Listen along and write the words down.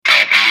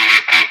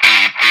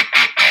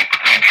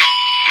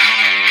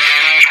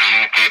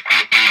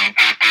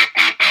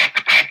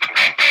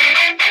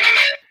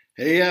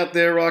Howdy out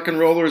there, rock and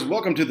rollers.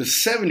 Welcome to the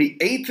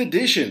 78th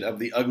edition of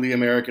the Ugly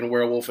American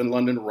Werewolf in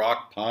London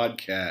Rock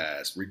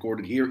Podcast,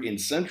 recorded here in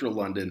central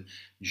London,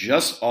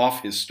 just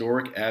off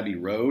historic Abbey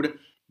Road.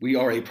 We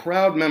are a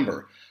proud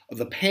member of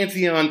the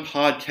Pantheon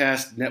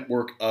Podcast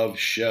network of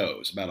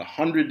shows, about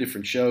 100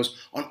 different shows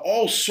on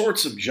all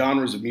sorts of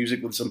genres of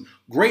music with some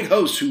great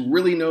hosts who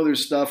really know their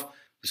stuff,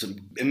 some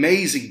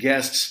amazing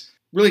guests,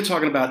 really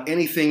talking about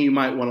anything you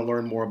might want to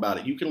learn more about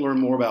it. You can learn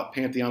more about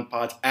Pantheon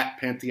Pods at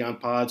Pantheon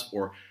Pods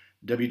or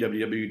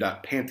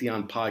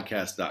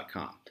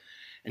www.pantheonpodcast.com.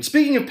 And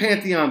speaking of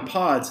Pantheon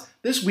Pods,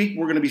 this week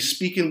we're going to be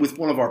speaking with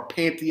one of our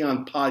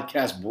Pantheon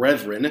Podcast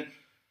brethren,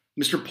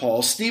 Mr.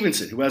 Paul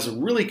Stevenson, who has a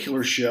really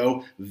killer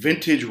show,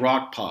 Vintage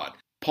Rock Pod.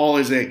 Paul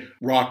is a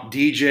rock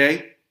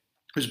DJ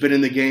who's been in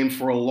the game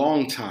for a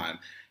long time,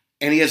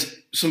 and he has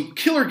some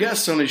killer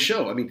guests on his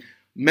show. I mean,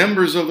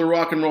 members of the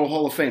Rock and Roll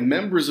Hall of Fame,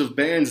 members of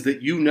bands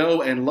that you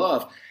know and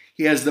love.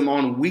 He has them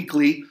on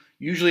weekly,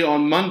 usually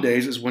on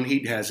Mondays is when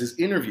he has his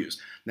interviews.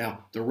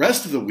 Now, the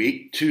rest of the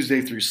week, Tuesday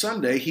through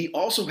Sunday, he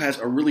also has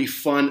a really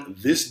fun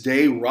This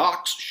Day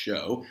Rocks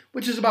show,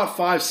 which is about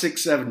 5,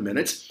 6, 7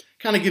 minutes.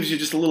 Kind of gives you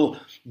just a little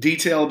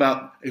detail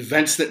about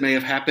events that may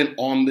have happened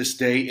on this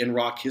day in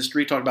rock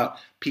history, talk about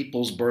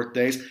people's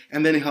birthdays,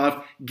 and then he'll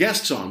have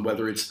guests on,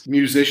 whether it's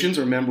musicians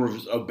or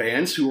members of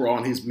bands who are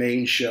on his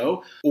main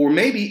show, or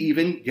maybe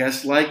even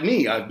guests like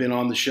me. I've been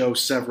on the show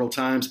several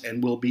times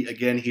and will be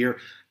again here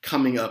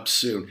coming up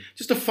soon.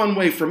 Just a fun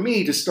way for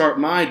me to start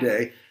my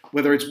day,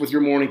 whether it's with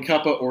your morning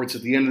cuppa or it's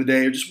at the end of the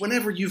day or just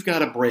whenever you've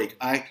got a break.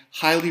 I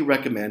highly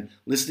recommend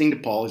listening to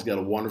Paul. He's got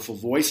a wonderful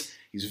voice.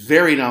 He's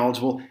very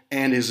knowledgeable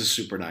and is a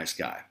super nice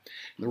guy.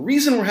 And the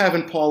reason we're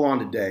having Paul on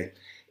today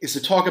is to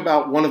talk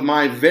about one of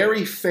my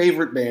very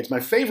favorite bands,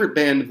 my favorite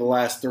band of the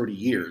last 30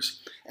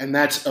 years, and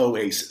that's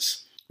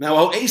Oasis. Now,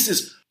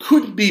 Oasis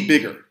couldn't be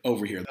bigger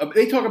over here.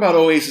 They talk about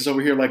Oasis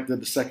over here like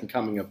the second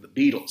coming of the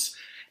Beatles.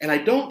 And I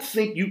don't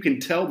think you can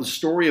tell the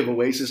story of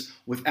Oasis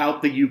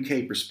without the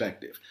UK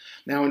perspective.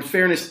 Now, in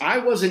fairness, I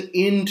wasn't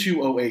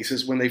into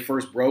Oasis when they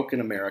first broke in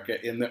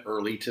America in the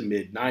early to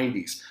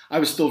mid-90s. I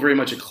was still very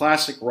much a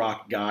classic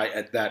rock guy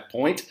at that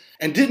point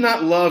and did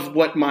not love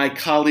what my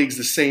colleagues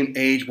the same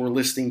age were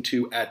listening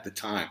to at the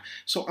time.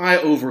 So I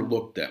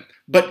overlooked them.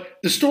 But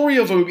the story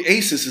of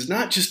Oasis is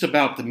not just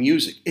about the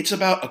music. It's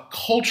about a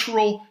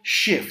cultural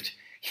shift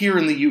here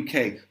in the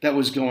UK that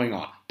was going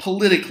on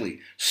politically,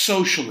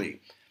 socially,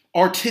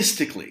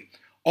 artistically,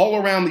 all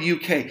around the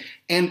UK.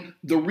 And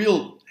the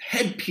real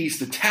headpiece,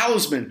 the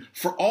talisman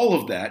for all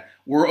of that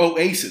were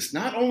Oasis.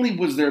 Not only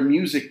was their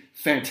music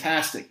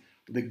fantastic,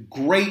 the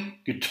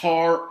great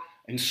guitar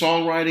and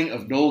songwriting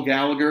of Noel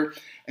Gallagher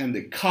and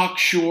the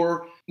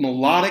cocksure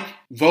melodic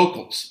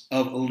vocals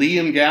of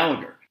Liam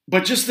Gallagher,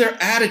 but just their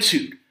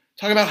attitude.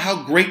 Talk about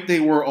how great they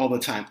were all the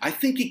time. I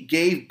think it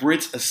gave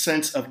Brits a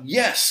sense of,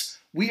 yes,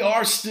 we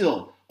are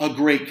still a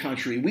great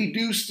country. We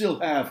do still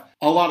have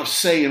a lot of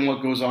say in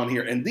what goes on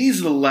here. And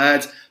these are the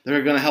lads that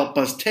are going to help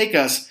us take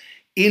us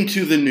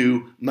into the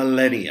new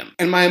millennium.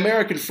 And my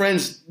American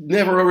friends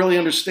never really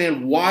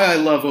understand why I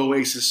love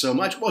Oasis so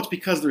much. Well, it's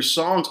because their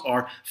songs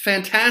are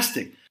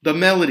fantastic. The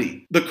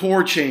melody, the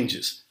chord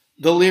changes,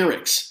 the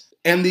lyrics,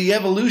 and the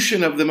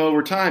evolution of them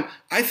over time,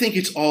 I think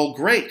it's all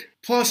great.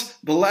 Plus,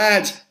 the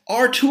lads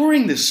are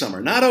touring this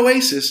summer. Not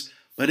Oasis,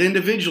 but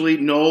individually,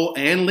 Noel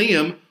and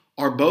Liam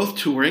are both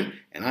touring,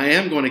 and I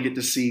am going to get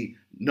to see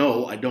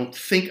Noel. I don't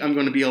think I'm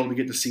going to be able to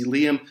get to see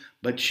Liam,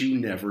 but you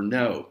never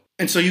know.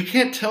 And so you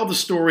can't tell the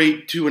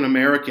story to an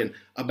American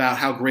about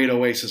how great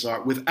Oasis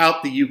are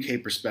without the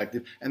UK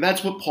perspective, and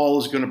that's what Paul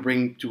is going to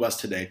bring to us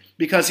today,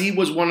 because he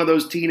was one of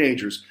those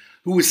teenagers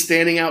who was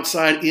standing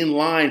outside in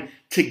line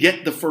to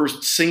get the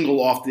first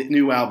single off the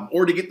new album,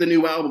 or to get the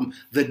new album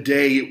the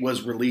day it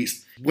was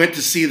released. Went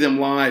to see them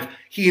live.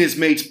 He and his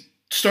mates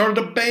started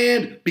a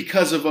band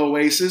because of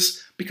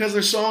Oasis, because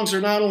their songs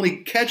are not only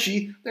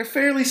catchy, they're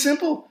fairly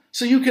simple.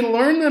 So you can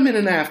learn them in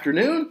an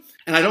afternoon.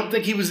 And I don't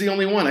think he was the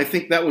only one. I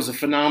think that was a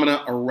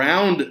phenomena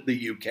around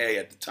the UK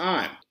at the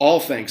time,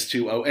 all thanks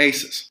to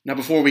Oasis. Now,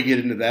 before we get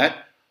into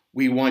that,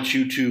 we want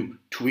you to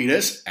tweet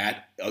us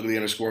at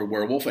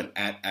ugly_werewolf and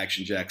at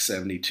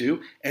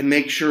actionjack72, and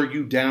make sure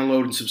you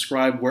download and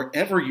subscribe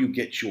wherever you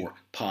get your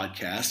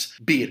podcasts,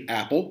 be it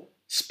Apple,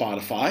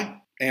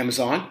 Spotify,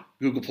 Amazon,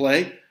 Google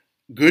Play.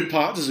 Good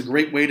Pods is a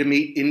great way to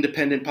meet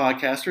independent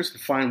podcasters and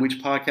find which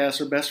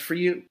podcasts are best for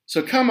you.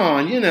 So come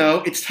on,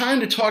 it's time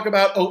to talk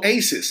about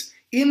Oasis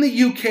in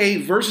the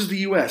UK versus the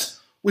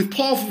US with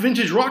Paul from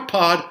Vintage Rock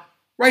Pod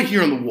right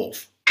here on The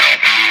Wolf.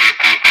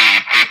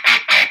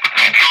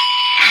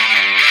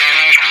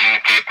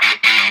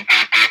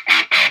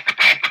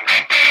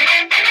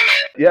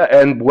 Yeah,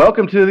 and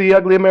welcome to the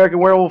Ugly American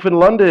Werewolf in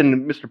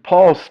London, Mr.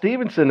 Paul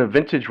Stevenson of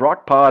Vintage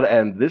Rock Pod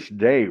and This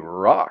Day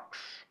Rocks.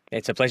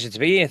 It's a pleasure to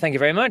be here. Thank you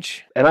very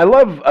much. And I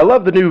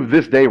love the new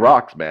This Day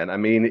Rocks, man. I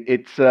mean,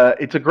 it's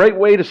a great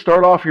way to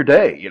start off your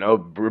day.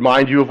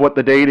 Remind you of what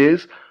the date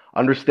is,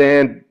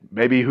 understand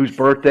maybe whose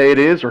birthday it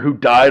is or who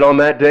died on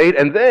that date,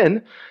 and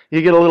then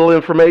you get a little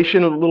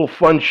information, a little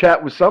fun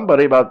chat with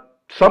somebody about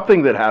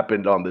something that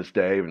happened on this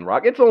day in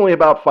rock. It's only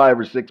about 5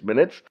 or 6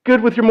 minutes.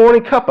 Good with your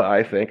morning cuppa,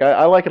 I think.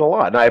 I like it a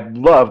lot, and I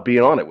love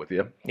being on it with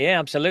you. Yeah,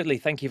 absolutely.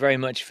 Thank you very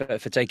much for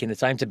taking the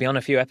time to be on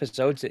a few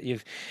episodes that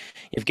you've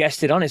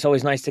guested on. It's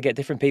always nice to get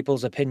different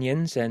people's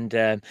opinions, and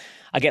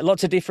I get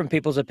lots of different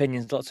people's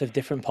opinions, lots of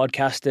different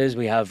podcasters.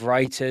 We have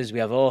writers, we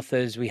have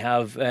authors, we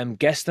have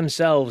guests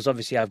themselves.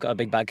 Obviously, I've got a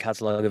big back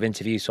catalogue of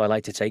interviews, so I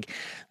like to take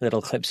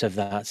little clips of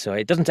that. So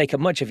it doesn't take up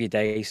much of your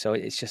day, so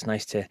it's just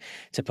nice to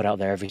put out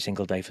there every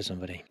single day for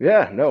somebody.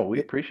 Yeah, no, we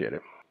appreciate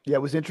it. Yeah,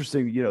 it was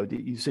interesting.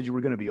 You said you were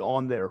going to be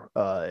on there,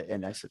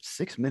 and I said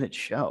 6-minute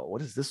show.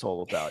 What is this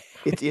all about?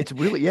 It's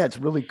really it's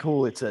really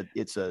cool. It's a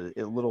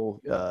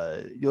little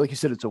like you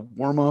said, it's a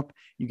warm up.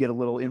 You get a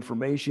little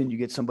information. You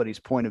get somebody's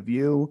point of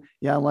view.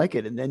 Yeah, I like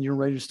it, and then you're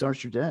ready to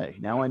start your day.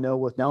 Now I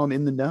know now I'm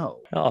in the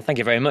know. Oh, thank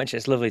you very much.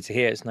 It's lovely to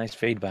hear. It's nice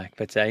feedback.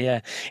 But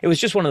yeah, it was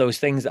just one of those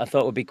things that I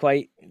thought would be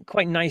quite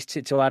nice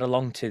to add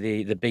along to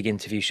the big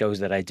interview shows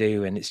that I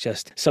do, and it's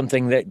just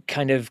something that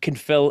kind of can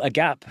fill a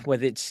gap,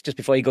 whether it's just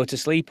before you go to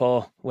sleep,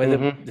 or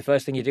whether the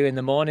first thing you do in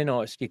the morning,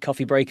 or it's your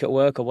coffee break at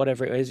work, or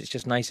whatever it is. It's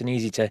just nice and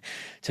easy to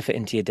fit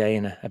into your day,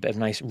 and a bit of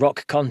nice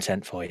rock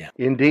content for you.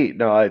 Indeed.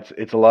 No,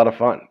 it's a lot of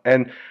fun.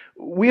 And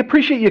we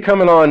appreciate you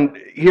coming on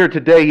here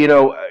today.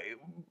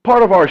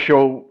 Part of our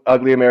show,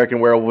 Ugly American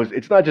Werewolf,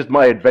 it's not just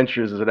my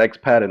adventures as an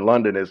expat in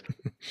London,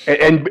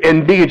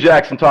 and me and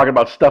Jackson talking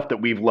about stuff that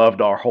we've loved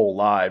our whole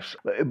lives.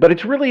 But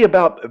it's really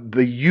about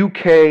the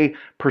UK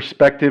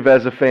perspective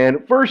as a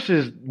fan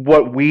versus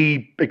what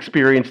we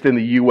experienced in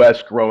the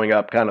US growing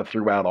up kind of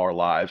throughout our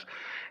lives.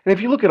 And if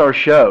you look at our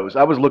shows,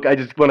 I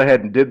just went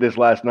ahead and did this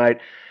last night.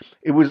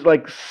 It was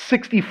like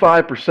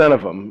 65%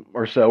 of them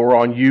or so were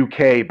on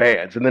UK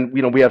bands. And then,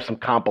 we have some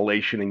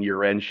compilation and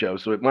year-end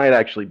shows, so it might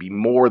actually be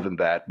more than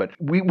that. But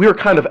we're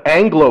kind of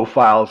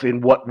Anglophiles in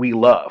what we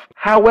love.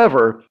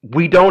 However,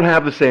 we don't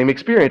have the same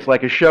experience.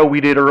 Like a show we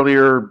did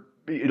earlier,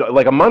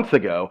 like a month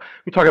ago,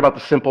 we talked about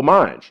the Simple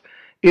Minds.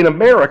 In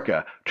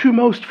America, to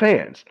most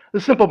fans,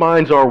 the Simple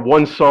Minds are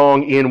one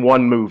song in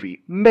one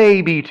movie,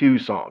 maybe two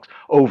songs.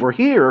 Over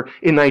here,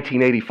 in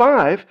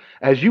 1985,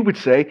 as you would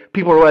say,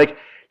 people are like,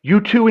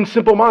 U2 and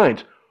Simple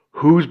Minds,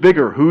 who's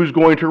bigger? Who's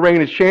going to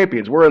reign as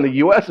champions? Where in the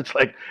U.S., it's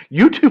like,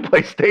 U2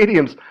 play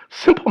stadiums.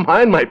 Simple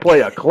Mind might play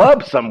a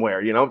club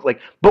somewhere, It's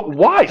like, but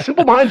why?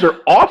 Simple Minds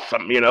are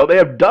awesome, They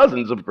have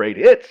dozens of great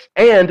hits.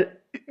 And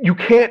you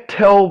can't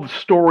tell the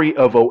story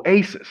of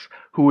Oasis,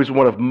 who is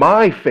one of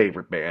my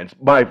favorite bands,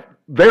 my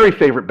very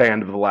favorite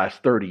band of the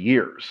last 30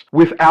 years,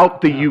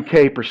 without the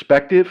UK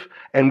perspective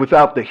and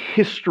without the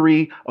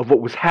history of what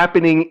was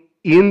happening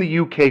in the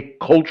UK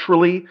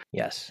culturally.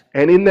 Yes.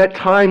 And in that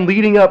time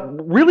leading up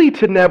really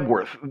to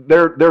Nebworth.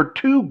 There are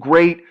two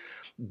great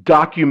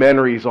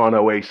documentaries on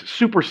Oasis.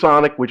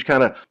 Supersonic, which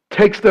kind of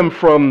takes them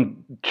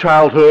from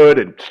childhood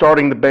and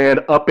starting the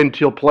band up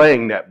until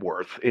playing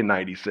Nebworth in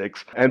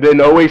 96. And then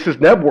Oasis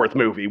Nebworth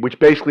movie, which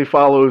basically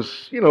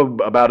follows,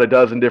 about a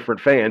dozen different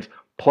fans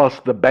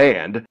plus the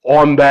band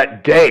on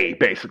that day,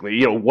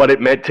 basically, what it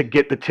meant to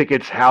get the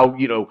tickets, how,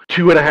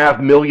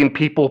 2.5 million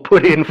people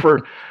put in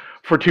for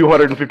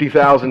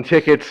 250,000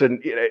 tickets,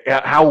 and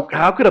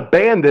how could a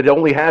band that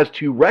only has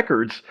 2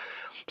 records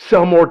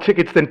sell more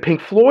tickets than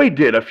Pink Floyd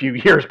did a few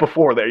years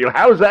before there?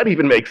 How does that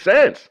even make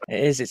sense?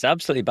 It is. It's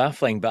absolutely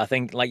baffling. But I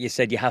think, like you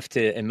said, you have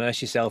to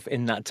immerse yourself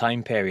in that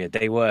time period.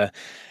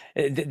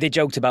 They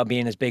joked about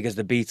being as big as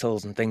the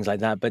Beatles and things like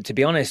that. But to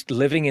be honest,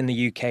 living in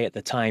the UK at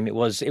the time, it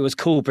was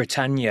cool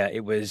Britannia.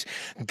 It was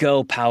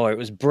girl power. It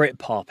was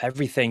Britpop.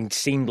 Everything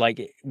seemed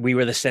like we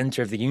were the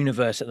center of the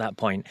universe at that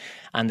point.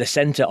 And the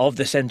center of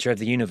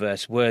the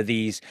universe were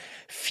these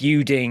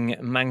feuding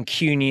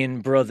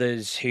Mancunian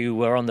brothers who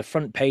were on the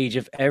front page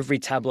of every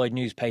tabloid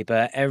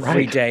newspaper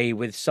every day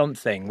with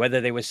something,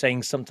 whether they were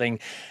saying something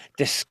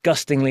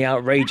disgusingly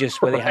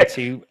outrageous where they had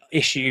to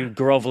issue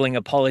groveling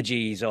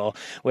apologies, or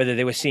whether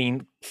they were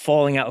seen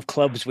falling out of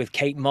clubs with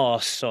Kate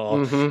Moss,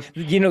 or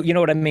you know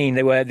what I mean.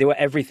 They were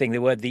everything. They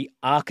were the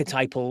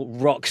archetypal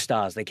rock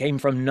stars. They came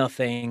from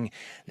nothing.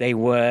 They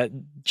were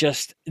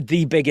just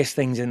the biggest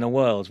things in the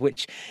world.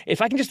 Which,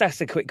 if I can just ask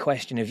a quick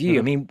question of you,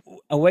 I mean,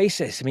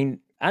 Oasis. I mean,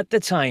 at the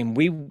time,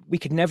 we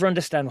could never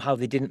understand how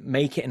they didn't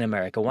make it in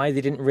America. Why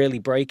they didn't really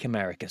break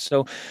America.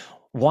 So,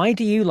 why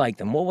do you like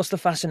them? What was the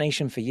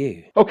fascination for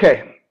you?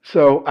 Okay,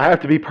 so I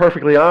have to be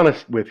perfectly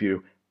honest with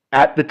you.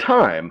 At the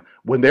time,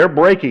 when they're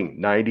breaking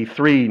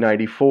 93,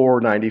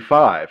 94,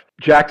 95,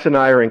 Jackson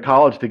and I are in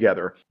college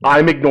together.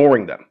 I'm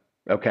ignoring them,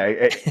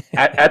 okay?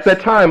 At that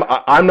time,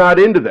 I'm not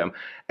into them.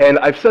 And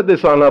I've said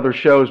this on other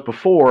shows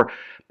before.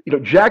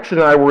 Jackson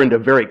and I were into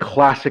very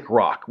classic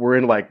rock. We're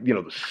in the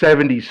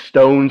 70s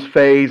Stones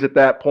phase at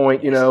that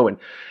point,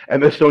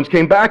 and the Stones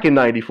came back in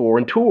 94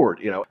 and toured,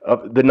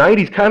 The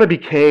 90s kind of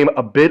became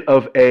a bit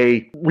of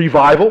a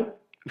revival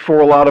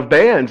for a lot of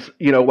bands.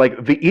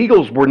 The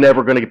Eagles were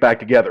never going to get back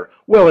together.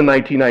 Well, in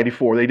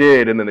 1994 they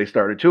did, and then they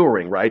started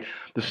touring, right?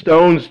 The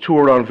Stones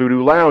toured on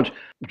Voodoo Lounge.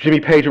 Jimmy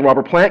Page and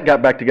Robert Plant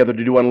got back together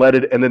to do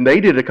Unleaded, and then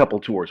they did a couple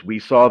tours. We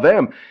saw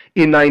them.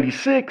 In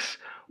 96,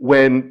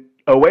 when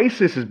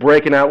Oasis is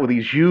breaking out with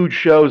these huge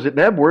shows at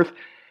Nebworth.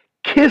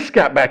 Kiss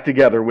got back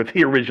together with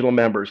the original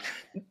members.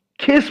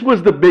 Kiss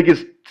was the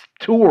biggest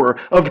tour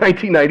of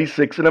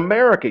 1996 in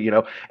America,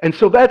 and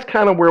so that's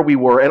kind of where we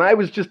were. And I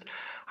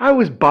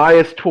was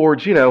biased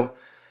towards,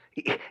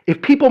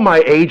 if people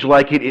my age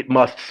like it, it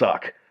must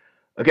suck.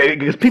 Okay,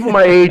 because people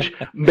my age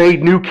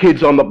made New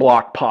Kids on the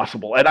Block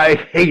possible, and I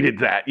hated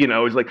that.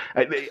 It's like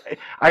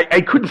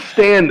I couldn't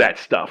stand that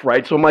stuff,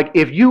 right? So I'm like,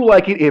 if you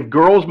like it, if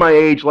girls my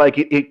age like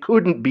it, it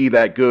couldn't be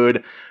that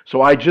good.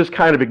 So I just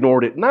kind of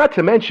ignored it. Not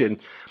to mention,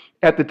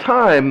 at the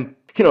time,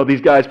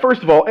 these guys,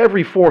 first of all,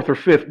 every fourth or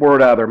fifth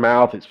word out of their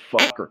mouth is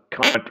fuck or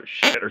cunt or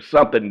shit or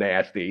something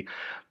nasty.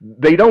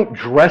 They don't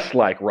dress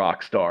like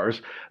rock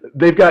stars.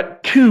 They've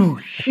got two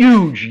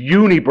huge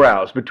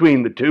unibrows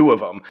between the two of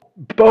them.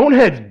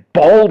 Bonehead's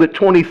bald at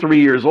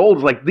 23 years old.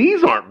 It's like,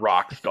 these aren't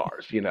rock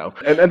stars,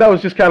 And that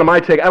was just kind of my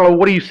take. I don't know.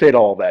 What do you say to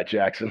all that,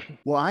 Jackson?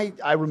 Well,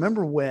 I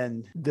remember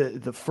when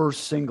the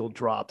first single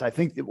dropped. I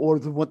think, or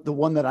the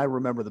one that I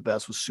remember the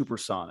best was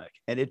Supersonic,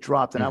 and it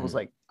dropped, and I was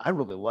like, I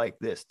really like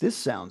this. This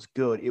sounds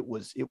good. It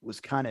was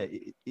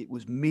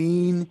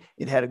mean.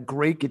 It had a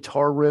great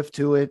guitar riff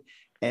to it.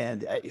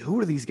 And who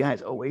are these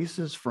guys?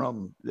 Oasis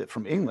from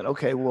England.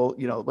 Okay, well,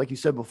 like you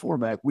said before,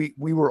 Mac, we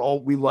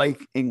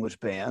like English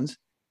bands.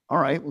 All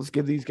right, let's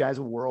give these guys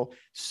a whirl.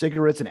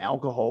 Cigarettes and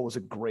Alcohol was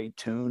a great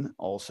tune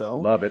also.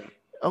 Love it.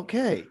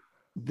 Okay.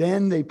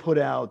 Then they put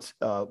out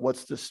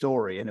What's the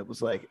Story? And it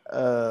was like,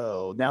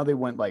 oh, now they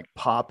went like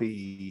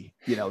poppy.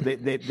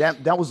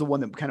 That was the one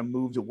that kind of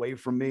moved away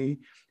from me.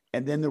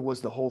 And then there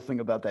was the whole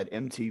thing about that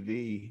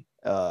MTV,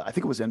 I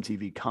think it was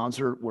MTV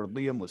concert where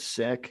Liam was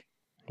sick.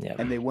 Yeah.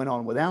 And they went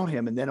on without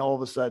him. And then all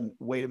of a sudden,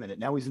 wait a minute,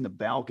 now he's in the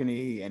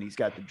balcony and he's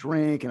got the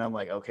drink. And I'm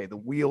like, okay, the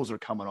wheels are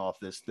coming off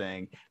this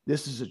thing.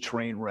 This is a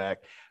train wreck.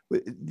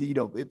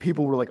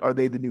 People were like, are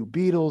they the new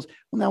Beatles?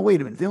 Well, now,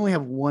 wait a minute. They only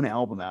have one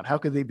album out. How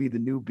could they be the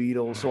new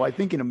Beatles? So I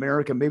think in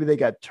America, maybe they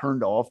got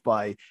turned off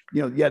by,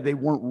 they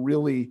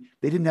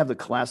didn't have the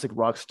classic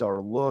rock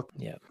star look.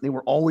 Yeah. They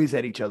were always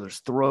at each other's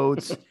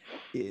throats.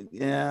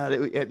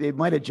 It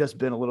might have just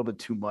been a little bit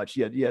too much.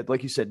 Yeah.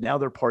 Like you said, now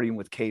they're partying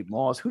with Kate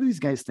Moss. Who do these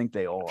guys think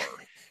they are?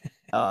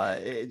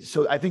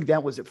 So I think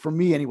that was it for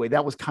me anyway.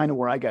 That was kind of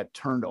where I got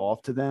turned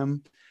off to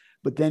them.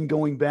 But then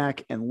going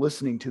back and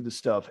listening to the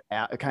stuff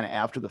kind of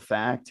after the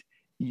fact,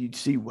 you'd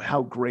see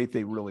how great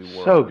they really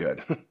were. So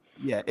good.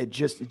 Yeah, it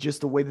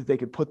just the way that they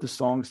could put the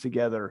songs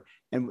together.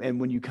 And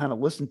when you kind of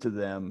listen to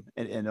them,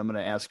 and I'm going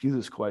to ask you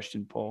this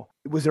question, Paul,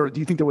 do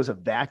you think there was a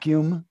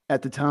vacuum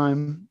at the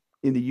time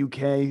in the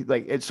UK?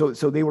 Like, so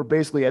they were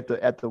basically at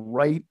the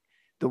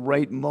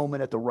right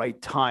moment at the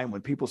right time when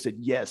people said,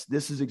 yes,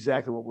 this is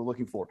exactly what we're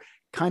looking for.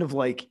 Kind of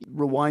like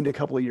rewind a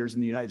couple of years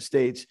in the United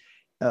States.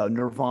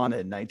 Nirvana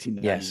in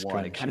 1991. Yes,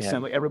 it kind of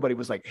sounded like everybody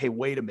was like, hey,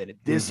 wait a minute.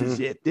 This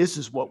is it. This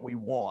is what we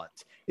want.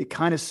 It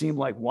kind of seemed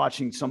like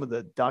watching some of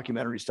the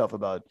documentary stuff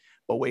about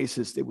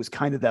Oasis. It was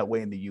kind of that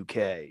way in the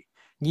UK.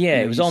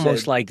 Yeah, it was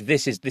almost like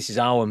this is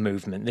our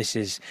movement. This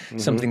is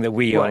something that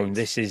we own.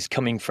 This is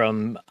coming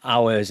from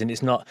ours, and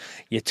it's not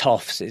your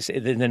toffs.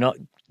 They're not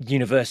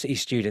university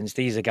students.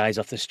 These are guys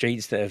off the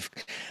streets that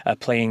are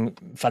playing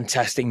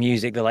fantastic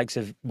music, the likes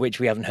of which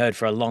we haven't heard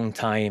for a long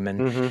time,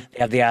 and they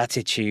have the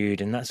attitude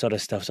and that sort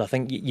of stuff. So I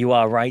think you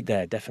are right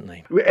there,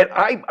 definitely. And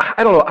I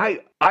don't know.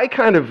 I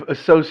kind of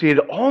associate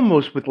it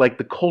almost with like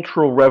the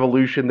cultural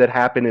revolution that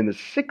happened in the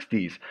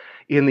 60s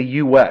in the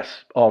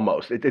U.S.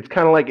 almost. It's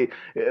kind of like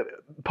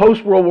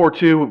post-World War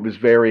II, it was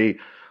very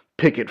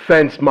picket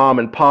fence, mom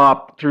and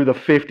pop through the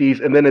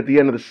 50s. And then at the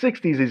end of the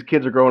 60s, these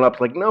kids are growing up.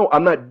 It's like, no,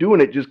 I'm not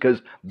doing it just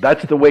because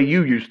that's the way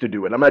you used to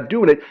do it. I'm not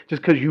doing it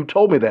just because you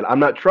told me that. I'm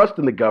not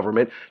trusting the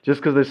government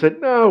just because they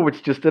said, no,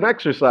 it's just an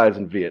exercise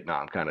in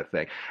Vietnam kind of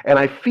thing. And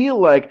I feel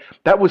like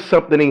that was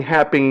something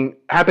happening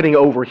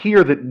over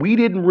here that we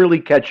didn't really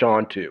catch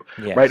on to,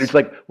 right? It's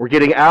like we're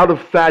getting out of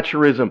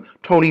Thatcherism.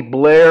 Tony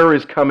Blair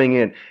is coming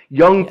in.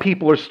 Young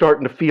people are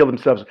starting to feel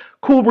themselves.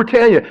 Cool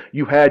Britannia,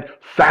 you had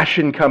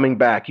fashion coming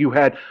back. You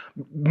had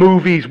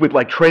movies with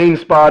like Train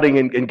Spotting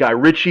and Guy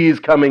Ritchie is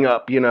coming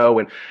up,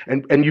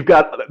 and you've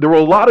got, there were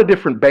a lot of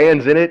different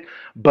bands in it,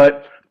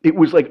 but it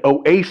was like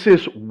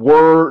Oasis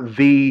were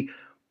the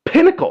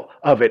pinnacle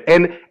of it.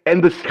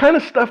 And this kind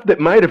of stuff that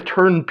might have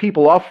turned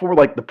people off for,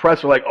 like the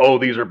press are like, oh,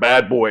 these are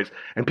bad boys.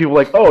 And people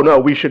are like, oh, no,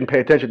 we shouldn't pay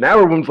attention. Now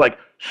everyone's like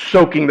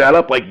soaking that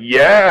up like,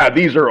 yeah,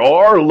 these are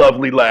our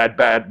lovely lad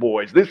bad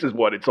boys. This is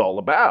what it's all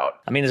about.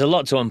 I mean, there's a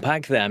lot to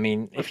unpack there. I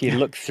mean, if you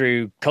look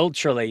through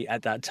culturally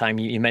at that time,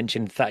 you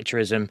mentioned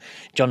Thatcherism.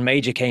 John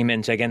Major came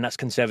into, again, that's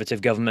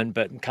conservative government,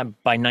 but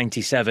by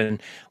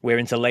 97, we're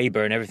into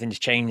Labour and everything's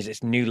changed.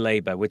 It's new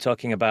Labour. We're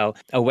talking about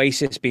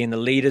Oasis being the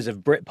leaders of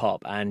Britpop,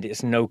 and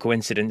it's no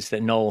coincidence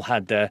that Noel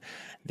had the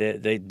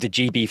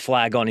GB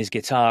flag on his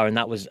guitar, and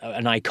that was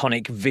an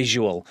iconic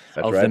visual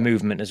of the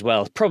movement as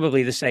well.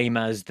 Probably the same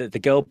as the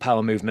girl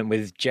power movement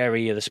with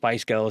Jerry or the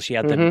Spice Girls. She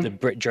had the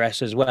Brit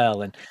dress as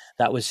well, and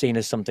that was seen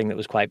as something that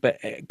was quite. But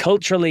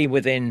culturally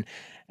within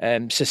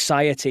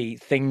society,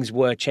 things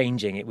were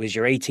changing. It was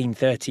your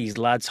 1830s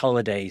lads'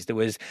 holidays. There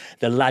was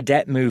the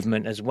ladette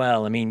movement as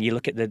well. I mean, you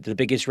look at the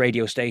biggest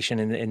radio station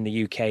in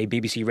the UK,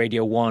 BBC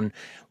Radio 1,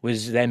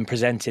 was then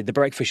presented. The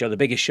Breakfast Show, the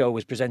biggest show,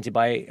 was presented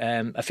by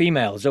a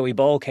female. Zoe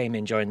Ball came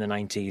in during the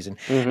 90s,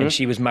 and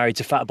she was married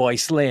to Fatboy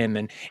Slim.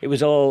 And it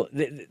was all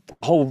the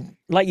whole,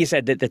 like you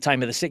said, the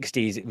time of the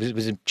 60s, it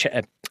was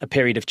a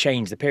period of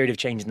change. The period of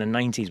change in the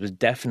 90s was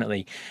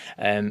definitely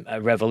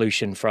a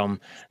revolution from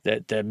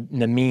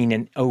the mean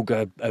and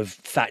ogre of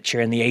Thatcher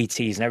in the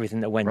 80s and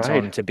everything that went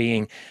on to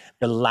being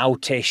the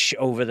loutish,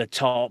 over the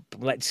top,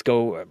 let's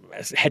go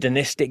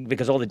hedonistic,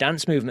 because all the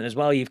dance movement as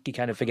well, you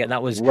kind of forget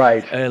that was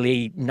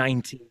early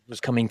 90s was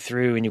coming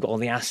through, and you've got all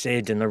the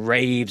acid and the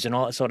raves and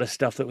all that sort of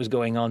stuff that was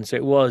going on. So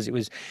it was,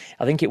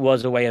 I think it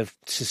was a way of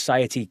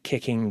society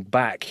kicking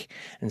back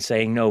and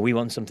saying, no, we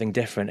want something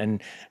different.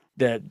 And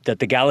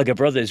the Gallagher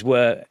brothers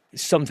were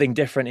something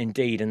different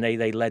indeed, and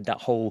they led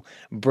that whole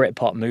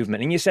Britpop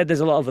movement. And you said there's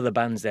a lot of other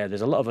bands there.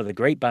 There's a lot of other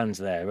great bands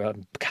there.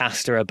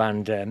 Castor, a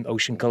band,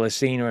 Ocean Colour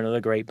Scene,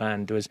 another great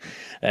band. There was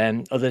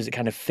others that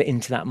kind of fit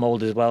into that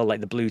mold as well,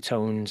 like the Blue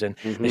Tones and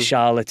the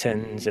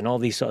Charlatans and all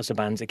these sorts of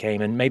bands that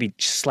came. And maybe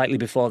slightly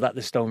before that,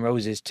 the Stone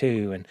Roses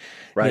too. And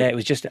yeah, it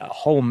was just a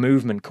whole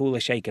movement,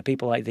 Cooler Shaker,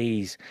 people like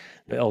these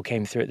that all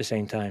came through at the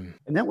same time.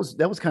 And that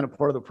was kind of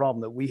part of the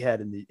problem that we had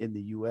in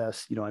the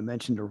US. You know, I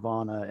mentioned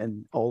Nirvana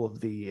and all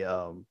of the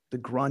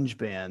grunge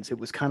bands. It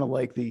was kind of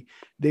like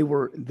they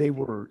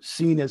were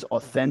seen as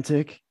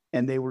authentic,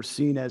 and they were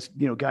seen as,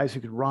 you know, guys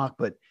who could rock,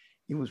 but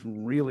it was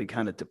really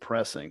kind of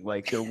depressing.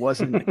 Like there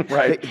wasn't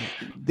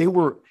they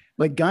were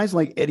like guys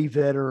like Eddie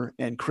Vedder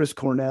and Chris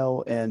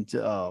Cornell and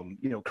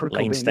you know, Kurt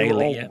Lane Cobain.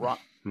 Staley,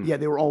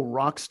 They were all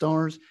rock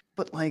stars,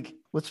 but like,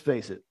 let's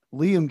face it,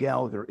 Liam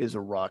Gallagher is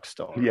a rock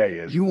star. Yeah, he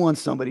is. You want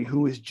somebody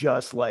who is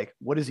just like,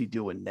 what is he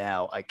doing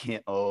now? I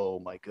can't. Oh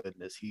my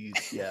goodness, he's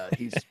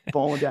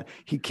falling down.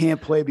 He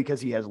can't play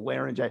because he has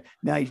laryngitis.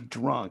 Now he's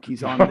drunk.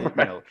 He's on the,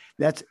 you know,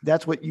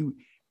 that's what you.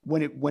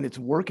 When it's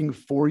working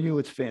for you,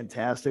 it's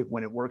fantastic.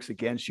 When it works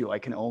against you, I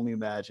can only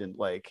imagine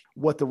like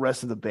what the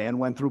rest of the band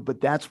went through.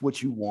 But that's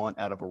what you want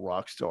out of a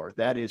rock star.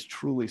 That is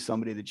truly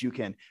somebody that you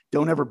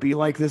don't ever be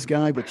like this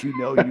guy, but you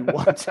know you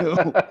want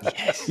to.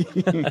 Yes.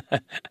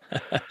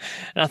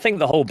 And I think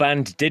the whole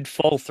band did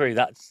fall through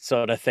that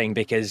sort of thing,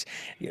 because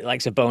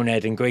like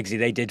Bonehead and Grigsby,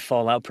 they did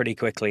fall out pretty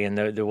quickly, and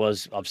there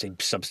was obviously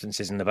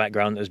substances in the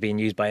background that was being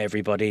used by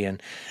everybody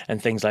and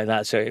things like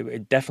that. So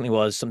it definitely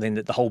was something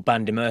that the whole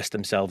band immersed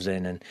themselves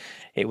in, and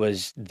it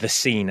was the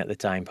scene at the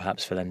time,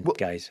 perhaps, for them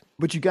guys.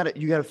 But you got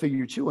to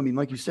figure too. I mean,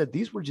 like you said,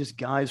 these were just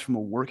guys from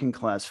a working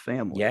class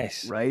family.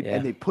 Yes. Right. Yeah.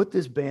 And they put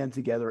this band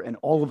together, and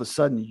all of a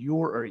sudden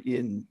you're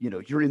in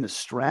the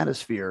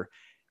stratosphere.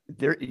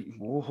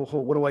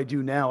 What do I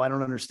do now? I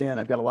don't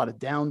understand. I've got a lot of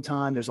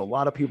downtime. There's a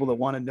lot of people that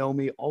want to know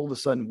me. All of a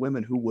sudden,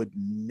 women who would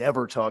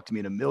never talk to me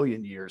in a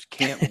million years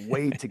can't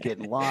wait to get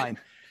in line.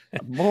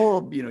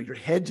 More, you know, your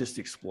head just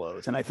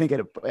explodes. And I think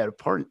at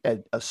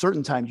a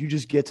certain time, you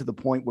just get to the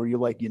point where you're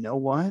like, you know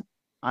what?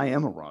 I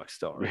am a rock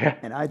star,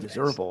 and I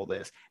deserve all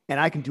this, and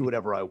I can do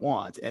whatever I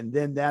want. And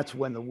then that's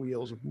when the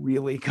wheels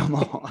really come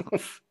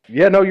off.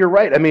 Yeah, no, you're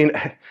right. I mean,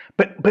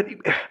 but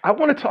I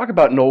want to talk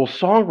about Noel's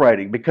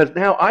songwriting, because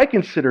now I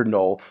consider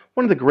Noel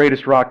one of the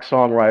greatest rock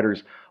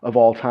songwriters of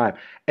all time.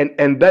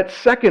 And that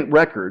second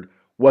record,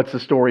 What's the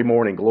Story,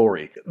 Morning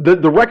Glory,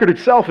 the record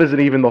itself isn't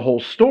even the whole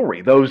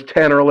story. Those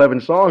 10 or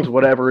 11 songs,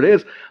 whatever it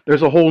is,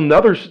 there's a whole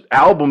nother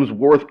album's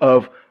worth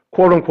of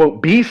quote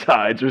unquote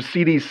B-sides or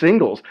CD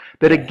singles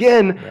that,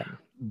 again,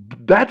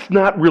 that's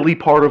not really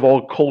part of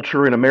all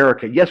culture in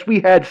America. Yes,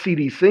 we had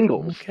CD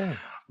singles. Okay.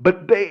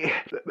 But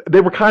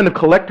they were kind of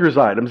collector's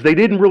items. They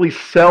didn't really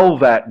sell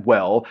that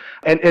well.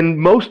 And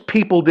most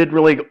people didn't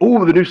really go,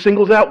 oh, the new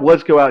single's out,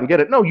 let's go out and get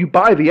it. No, you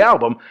buy the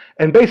album,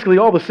 and basically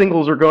all the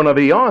singles are going to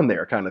be on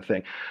there, kind of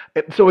thing.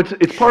 So it's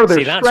part of their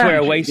strategy. That's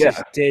where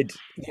Oasis did.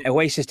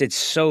 Oasis did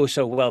so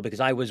well, because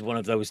I was one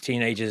of those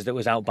teenagers that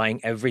was out buying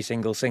every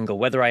single single,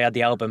 whether I had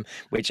the album,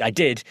 which I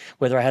did,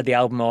 whether I had the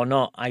album or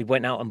not. I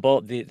went out and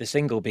bought the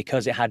single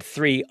because it had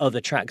 3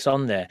 other tracks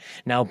on there.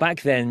 Now,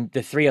 back then,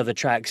 the 3 other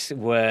tracks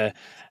were,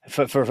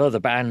 for other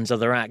bands,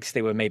 other acts,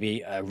 they were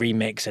maybe a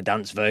remix, a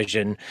dance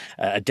version,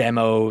 a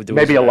demo. There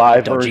maybe was a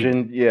live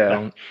version,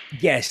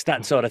 yes,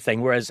 that sort of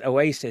thing. Whereas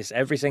Oasis,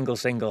 every single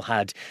single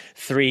had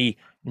 3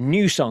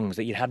 new songs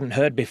that you hadn't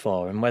heard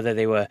before, and whether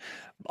they were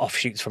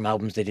offshoots from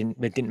albums they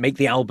didn't make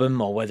the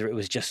album, or whether it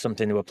was just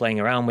something they were playing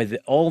around with,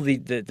 all the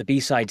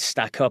B-sides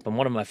stack up. And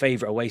one of my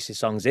favorite Oasis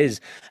songs is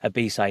a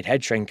B-side,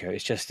 Head Shrinker.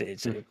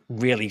 It's a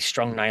really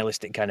strong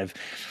nihilistic kind of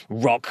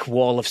rock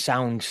wall of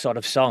sound sort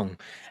of song,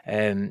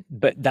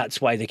 but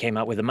that's why they came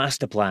out with a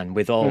master plan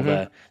with all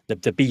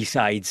the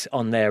B-sides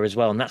on there as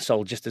well, and that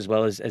sold just as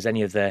well as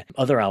any of their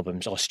other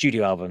albums or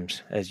studio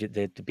albums, as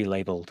they'd be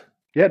labeled.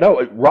 Yeah,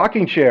 no,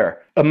 rocking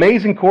chair,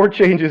 amazing chord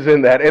changes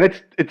in that, and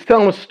it's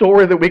telling a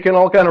story that we can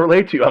all kind of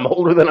relate to. I'm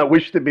older than I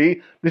wish to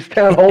be. This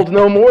town holds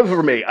no more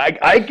for me.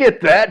 I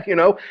get that,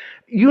 Yeah.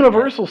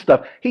 Universal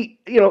stuff.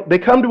 They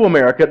come to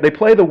America, they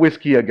play the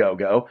Whiskey a Go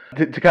Go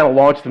to kind of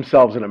launch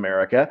themselves in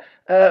America,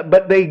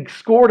 but they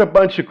scored a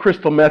bunch of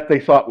crystal meth they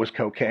thought was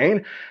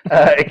cocaine.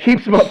 It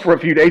keeps them up for a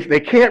few days.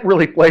 They can't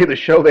really play the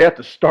show. They have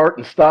to start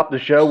and stop the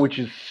show, which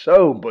is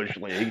so bush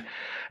league.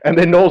 And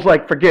then Noel's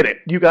like, forget it.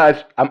 You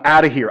guys, I'm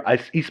out of here.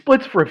 He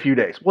splits for a few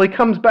days. Well, he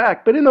comes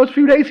back. But in those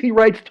few days, he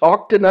writes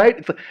Talk Tonight.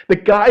 It's like the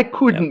guy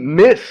couldn't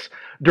miss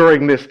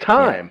during this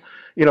time.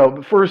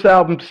 The first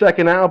album,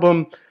 second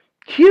album,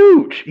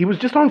 huge. He was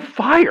just on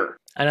fire.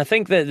 And I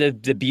think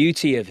that the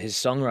beauty of his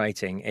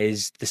songwriting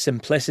is the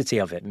simplicity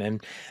of it, man.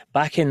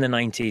 Back in the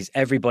 90s,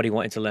 everybody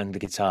wanted to learn the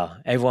guitar.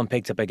 Everyone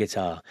picked up a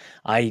guitar.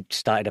 I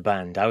started a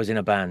band. I was in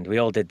a band. We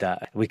all did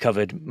that. We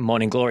covered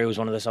Morning Glory was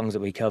one of the songs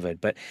that we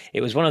covered. But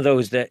it was one of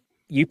those that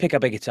you pick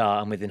up a guitar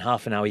and within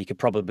half an hour you could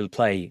probably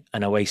play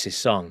an Oasis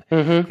song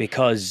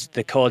because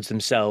the chords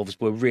themselves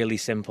were really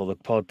simple. The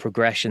chord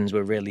progressions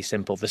were really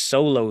simple. The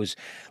solos,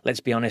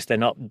 let's be honest, they're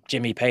not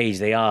Jimmy Page.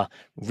 They are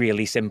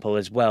really simple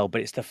as well.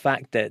 But it's the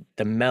fact that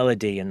the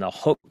melody and the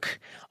hook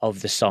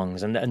of the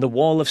songs and the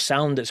wall of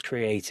sound that's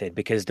created,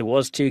 because there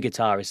was two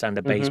guitarists and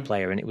a bass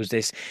player, and it was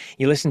this.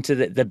 You listen to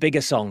the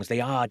bigger songs; they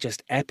are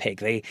just epic.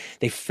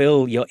 They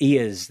fill your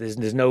ears.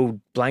 There's no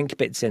blank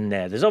bits in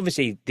there. There's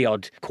obviously the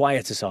odd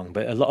quieter song,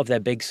 but a lot of their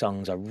big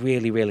songs are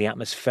really, really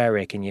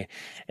atmospheric, and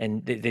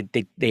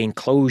they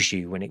enclose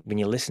you when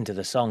you listen to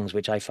the songs,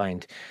 which I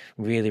find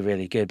really,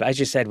 really good. But as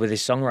you said, with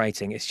his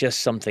songwriting, it's just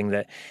something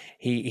that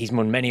he's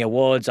won many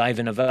awards,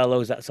 Ivor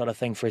Novellos, that sort of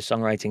thing, for his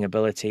songwriting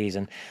abilities,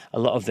 and a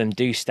lot of them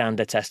do stand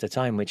the test of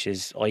time, which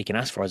is all you can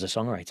ask for as a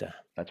songwriter.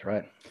 That's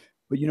right.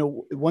 But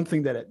one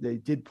thing that they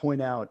did point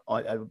out,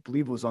 I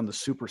believe it was on the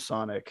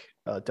Supersonic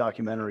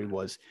documentary,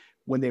 was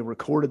when they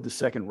recorded the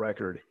second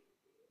record,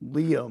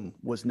 Liam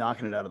was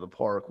knocking it out of the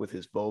park with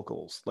his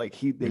vocals. Like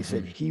they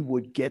said he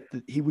would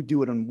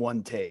do it in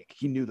one take.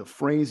 He knew the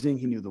phrasing,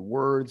 he knew the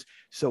words.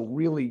 So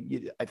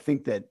really, I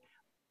think that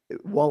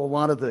while a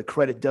lot of the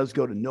credit does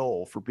go to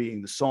Noel for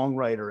being the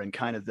songwriter and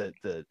kind of the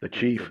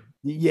chief,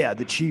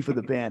 the chief of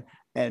the band,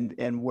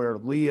 and where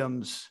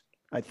Liam's,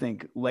 I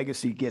think,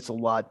 legacy gets a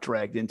lot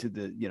dragged into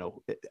the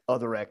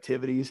other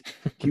activities.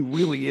 He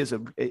really is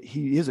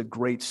a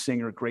great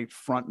singer, great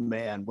front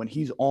man. When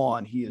he's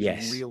on, he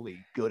is really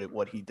good at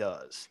what he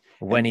does.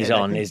 When he's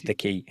on is the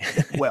key.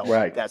 Well,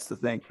 right, that's the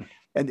thing.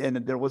 And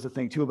there was a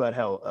thing too about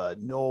how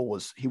Noel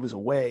was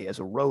away as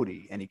a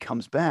roadie, and he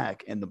comes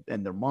back, and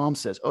their mom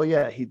says, "Oh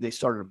yeah, they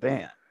started a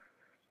band."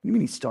 What do you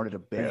mean he started a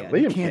band? Yeah,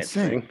 Liam he can't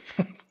sing.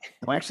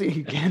 Well, actually,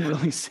 he can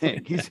really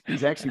sing.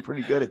 He's actually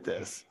pretty good at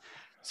this.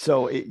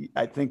 So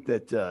I think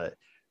that to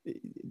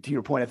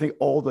your point, I think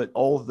all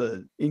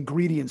the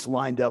ingredients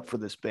lined up for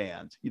this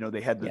band.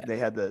 They had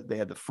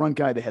the front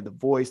guy, they had the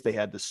voice, they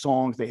had the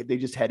songs, they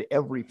just had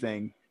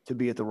everything to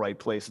be at the right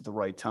place at the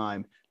right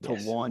time to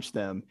launch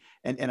them.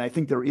 And I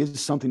think there is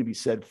something to be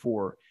said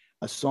for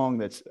a song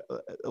that's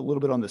a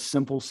little bit on the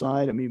simple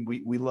side. I mean,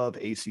 we love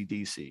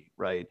AC/DC,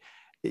 right?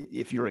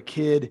 If you're a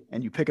kid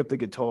and you pick up the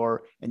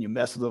guitar and you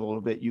mess with it a little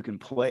bit, you can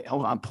play.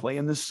 Oh, I'm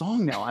playing this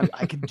song now.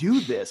 I can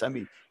do this. I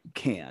mean, you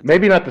can't.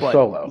 Maybe not the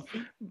solo.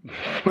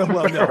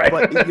 Well, no, right.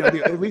 But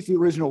at least the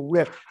original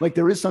riff, like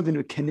there is something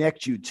to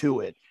connect you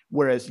to it.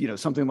 Whereas,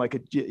 something like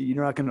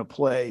you're not going to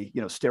play,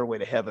 Stairway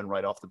to Heaven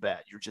right off the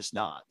bat. You're just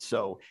not.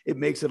 So it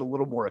makes it a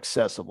little more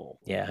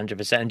accessible. Yeah,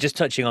 100%. And just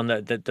touching on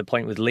the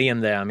point with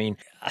Liam there, I mean,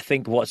 I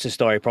think What's the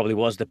Story probably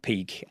was the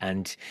peak.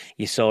 And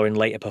you saw in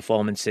later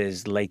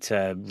performances,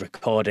 later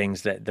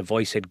recordings, that the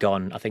voice had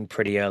gone, I think,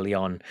 pretty early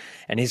on.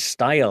 And his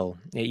style,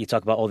 you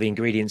talk about all the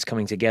ingredients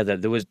coming together.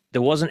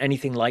 There wasn't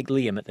anything like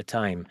Liam at the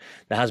time.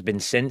 There has been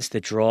since,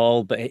 the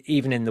drawl, but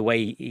even in the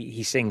way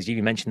he sings,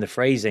 you mentioned the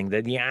phrasing,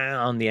 the yeah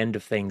on the end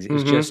of things.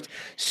 It's just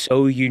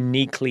so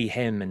uniquely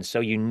him and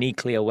so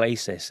uniquely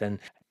Oasis. And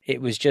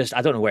it was just,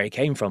 I don't know where it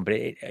came from, but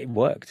it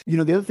worked. The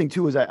other thing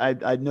too is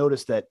I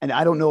noticed that, and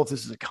I don't know if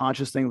this is a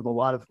conscious thing with a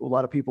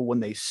lot of people when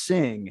they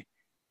sing,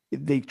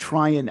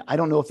 I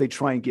don't know if they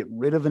try and get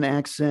rid of an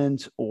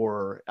accent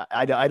or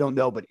I don't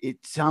know, but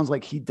it sounds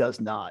like he does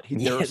not.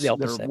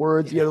 There are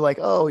words, like,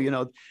 oh,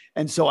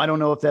 and so I don't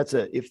know if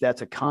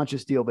that's a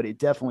conscious deal, but it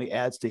definitely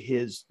adds to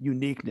his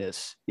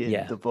uniqueness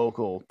in the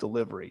vocal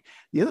delivery.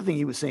 The other thing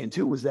he was saying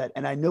too was that,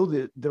 and I know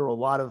that there are a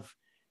lot of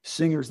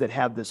singers that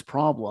have this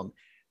problem.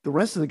 The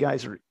rest of the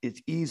guys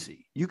it's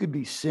easy. You could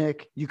be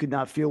sick. You could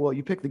not feel well.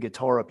 You pick the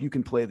guitar up, you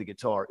can play the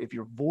guitar. If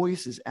your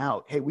voice is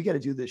out, hey, we got to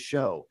do this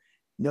show.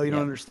 No, you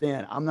don't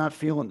understand. I'm not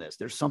feeling this.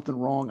 There's something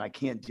wrong. I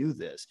can't do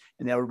this.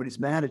 And now everybody's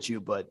mad at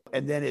you.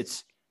 And then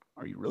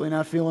are you really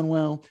not feeling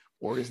well?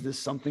 Or is this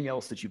something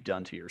else that you've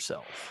done to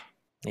yourself?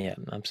 Yeah,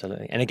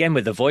 absolutely. And again,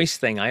 with the voice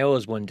thing, I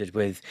always wondered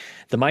with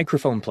the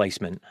microphone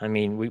placement. I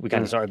mean, we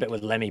kind of saw a bit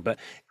with Lemmy, but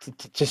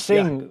to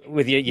sing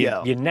with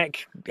your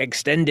neck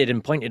extended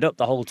and pointed up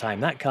the whole time,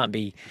 that can't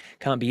be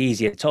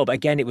easy at all. But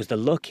again, it was the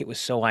look. It was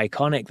so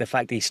iconic. The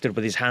fact that he stood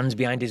with his hands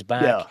behind his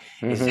back,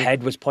 his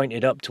head was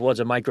pointed up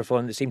towards a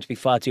microphone that seemed to be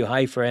far too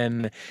high for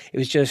him. It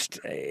was just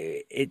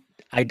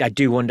I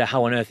do wonder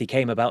how on earth he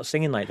came about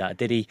singing like that.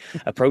 Did he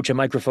approach a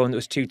microphone that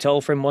was too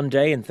tall for him one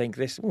day and think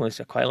I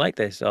quite like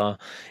this, or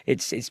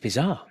it's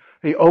bizarre.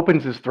 He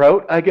opens his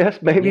throat, I guess,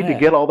 maybe to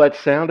get all that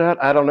sound out.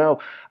 I don't know.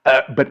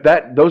 But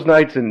those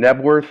nights in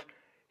Nebworth,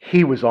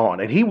 he was on,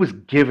 and he was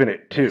giving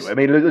it too. I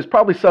mean, there's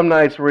probably some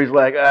nights where he's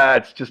like,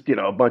 it's just,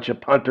 a bunch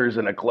of punters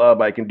in a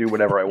club. I can do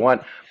whatever I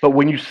want. But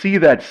when you see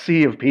that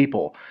sea of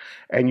people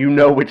and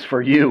it's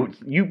for you,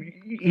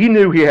 he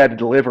knew he had to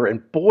deliver,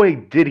 and boy,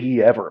 did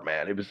he ever,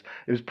 man. It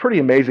was pretty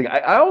amazing.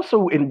 I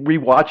also, in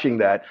rewatching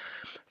that,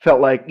 felt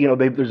like,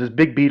 there's this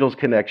big Beatles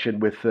connection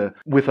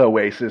with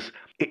Oasis.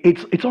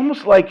 It's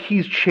almost like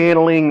he's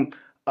channeling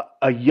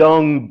a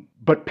young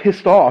but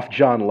pissed off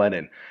John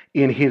Lennon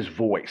in his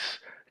voice,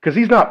 because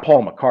he's not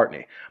Paul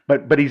McCartney,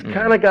 but he's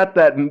kind of got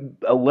that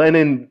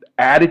Lennon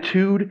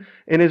attitude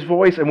in his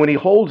voice, and when he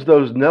holds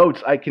those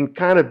notes, I can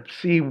kind of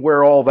see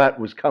where all that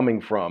was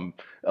coming from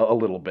a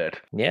little bit.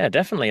 Yeah,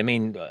 definitely. I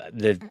mean,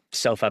 they've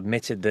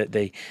self-admitted that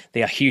they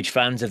are huge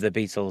fans of the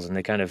Beatles, and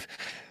they kind of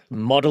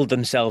modeled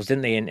themselves,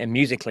 didn't they, and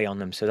musically on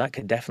them. So that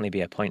could definitely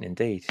be a point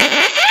indeed.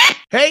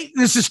 Hey,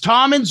 this is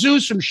Tom and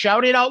Zeus from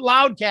Shout It Out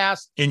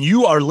Loudcast, and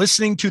you are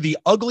listening to the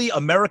Ugly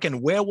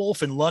American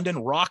Werewolf in London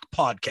Rock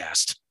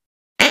podcast.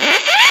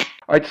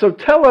 All right, so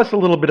tell us a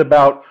little bit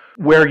about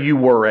where you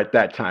were at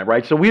that time,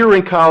 right? So we were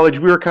in college,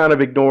 we were kind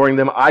of ignoring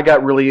them. I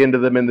got really into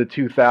them in the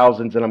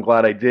 2000s, and I'm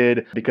glad I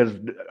did, because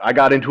I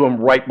got into them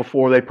right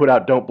before they put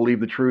out Don't Believe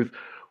the Truth,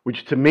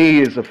 which to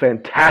me is a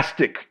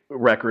fantastic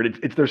record.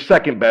 It's their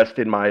second best,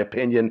 in my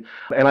opinion.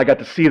 And I got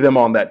to see them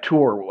on that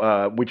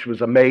tour, which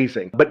was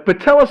amazing. But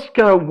tell us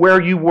kind of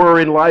where you were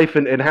in life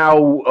and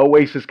how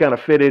Oasis kind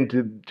of fit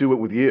into it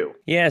with you.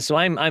 Yeah, so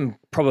I'm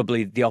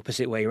probably the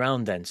opposite way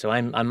around then. So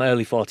I'm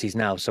early 40s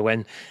now. So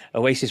when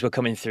Oasis were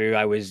coming through,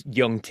 I was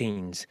young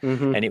teens,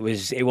 and it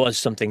was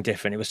something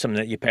different. It was something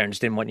that your parents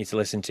didn't want you to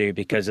listen to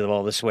because of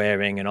all the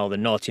swearing and all the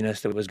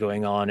naughtiness that was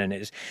going on. And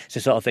it's the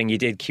sort of thing you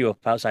did queue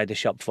up outside the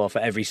shop for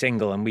every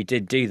single, and we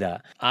did do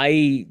that.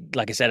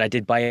 Like I said, I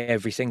did buy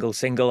every single.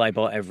 I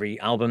bought every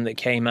album that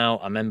came out.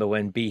 I remember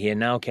when Be Here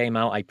Now came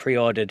out, I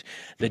pre-ordered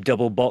the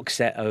double box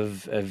set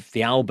of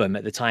the album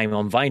at the time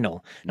on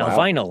vinyl. Now,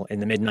 vinyl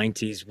in the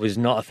mid-90s was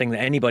not a thing that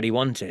anybody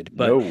wanted,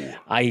 but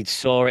I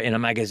saw it in a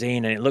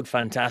magazine and it looked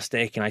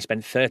fantastic, and I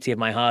spent 30 of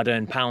my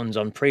hard-earned pounds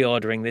on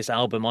pre-ordering this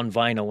album on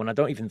vinyl when I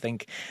don't even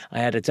think I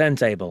had a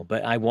turntable,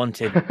 but I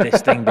wanted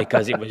this thing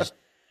because it was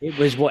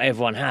what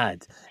everyone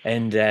had.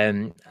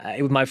 And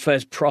my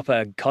first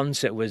proper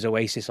concert was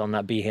Oasis on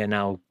that Be Here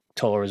Now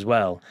tour as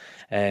well.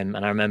 And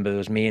I remember there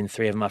was me and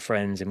 3 of my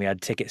friends, and we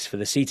had tickets for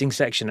the seating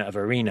section at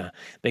a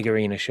big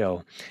arena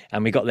show.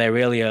 And we got there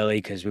really early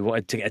because we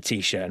wanted to get a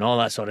T-shirt and all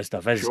that sort of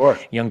stuff. As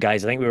young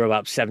guys, I think we were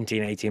about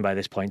 17, 18 by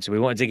this point. So we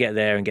wanted to get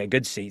there and get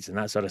good seats and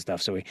that sort of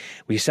stuff. So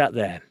we sat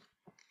there.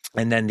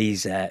 And then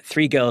these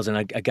 3 girls and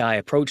a guy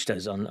approached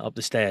us up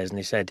the stairs, and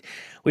they said,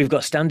 "We've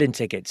got standing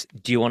tickets.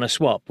 Do you want to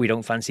swap? We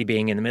don't fancy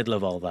being in the middle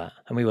of all that."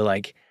 And we were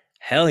like,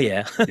 hell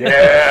yeah.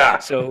 Yeah.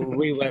 So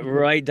we went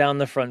right down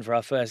the front for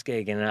our first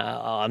gig, and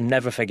I'll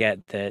never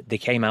forget that they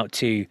came out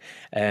to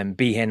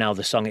Be Here Now,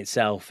 the song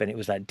itself, and it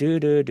was like do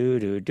do do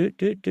do do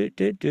do do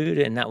do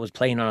do, and that was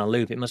playing on a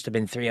loop. It must have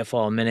been 3 or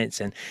 4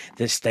 minutes, and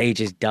the stage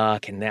is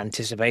dark and the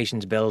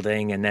anticipation's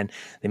building, and then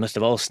they must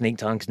have all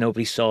sneaked on because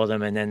nobody saw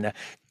them, and then the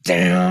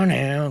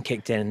down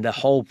kicked in. The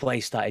whole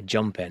place started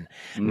jumping.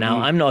 Now,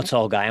 I'm not a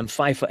tall guy. I'm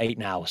 5'8"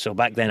 now. So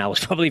back then I was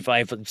probably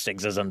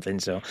 5'6" or something.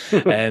 So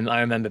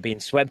I remember being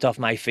swept off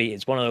my feet.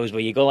 It's one of those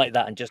where you go like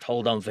that and just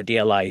hold on for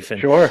dear life.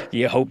 And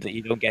you hope that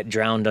you don't get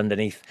drowned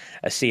underneath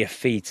a sea of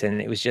feet. And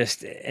it was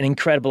just an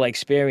incredible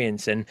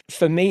experience. And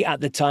for me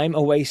at the time,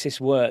 Oasis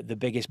were the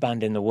biggest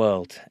band in the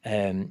world.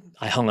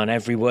 I hung on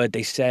every word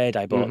they said.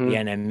 I bought the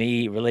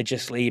NME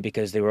religiously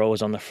because they were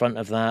always on the front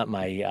of that.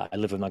 I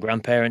lived with my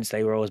grandparents.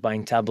 They were always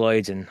buying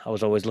tabloids, and I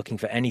was always looking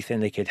for anything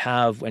they could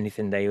have,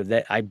 anything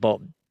I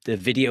bought the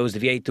videos,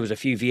 there was a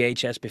few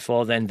VHS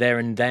before then. There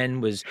and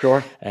Then was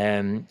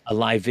a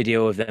live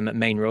video of them at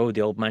Main Road,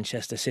 the old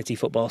Manchester City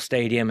football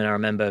stadium, and I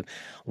remember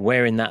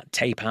wearing that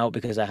tape out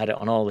because I had it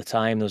on all the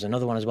time. There was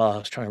another one as well. I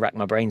was trying to rack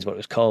my brains what it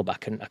was called, but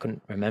I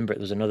couldn't remember it.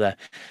 There was another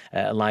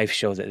live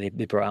show that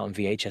they brought out on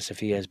VHS a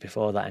few years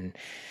before that, and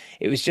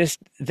it was just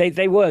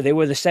they were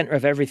the center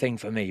of everything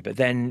for me. But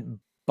then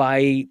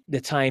by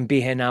the time Be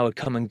Here Now had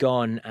come and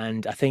gone,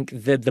 and I think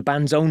the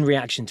band's own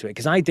reaction to it,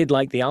 because I did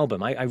like the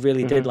album, I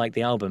really did like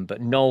the album, but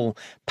Noel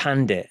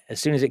panned it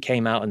as soon as it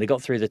came out and they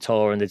got through the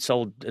tour and they'd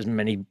sold as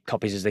many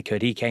copies as they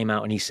could. He came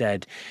out and he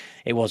said,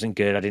 it wasn't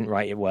good. I didn't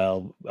write it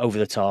well, over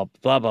the top,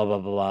 blah, blah, blah,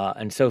 blah, blah.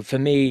 And so for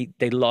me,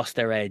 they lost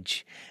their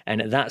edge.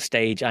 And at that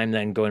stage, I'm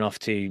then going off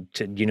to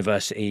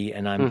university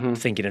and I'm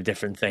thinking of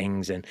different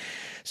things. And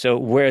so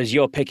whereas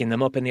you're picking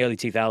them up in the early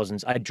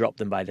 2000s, I dropped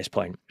them by this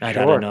point. I'd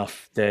had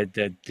enough.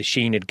 The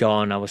sheen had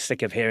gone. I was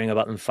sick of hearing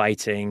about them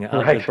fighting.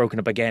 They've broken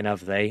up again,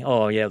 have they?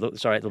 Oh yeah,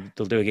 sorry,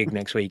 they'll do a gig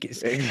next week.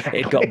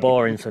 It got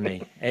boring for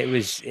me. It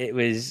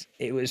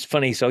was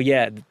funny. So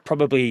yeah,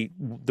 probably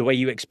the way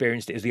you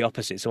experienced it is the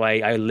opposite. So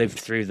I lived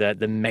through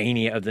the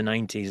mania of the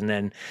 90s, and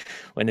then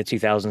when the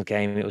 2000s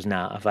came, it was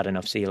I've had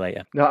enough. See you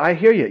later. No, I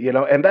hear you.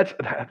 And that's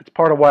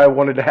part of why I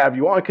wanted to have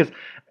you on, because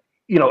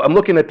I'm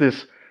looking at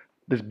this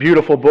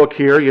beautiful book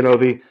here.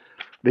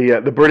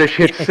 The British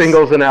hits,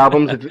 singles, and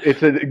albums.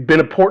 It's been an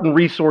important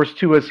resource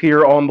to us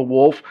here on The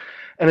Wolf,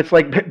 and it's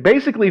like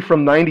basically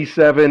from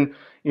 '97,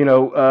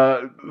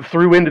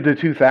 through into the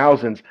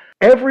 2000s.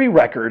 Every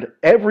record,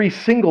 every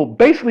single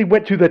basically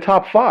went to the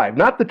top 5,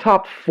 not the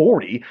top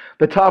 40,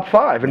 the top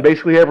 5. And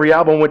basically every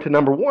album went to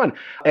number 1.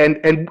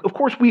 And of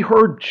course we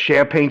heard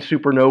Champagne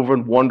Supernova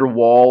and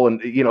Wonderwall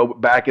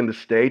and, back in the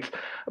States,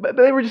 but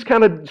they were just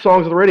kind of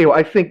songs on the radio.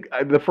 I think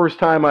the first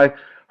time I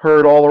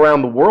heard All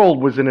Around the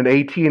World was in an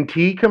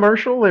AT&T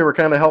commercial. They were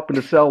kind of helping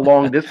to sell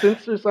long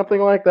distance or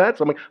something like that.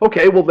 So I'm like,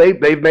 okay, well,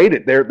 they've made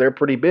it. They're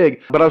pretty big.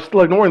 But I was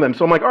still ignoring them.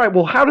 So I'm like, all right,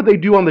 well, how did they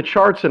do on the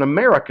charts in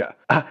America?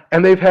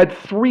 And they've had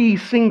 3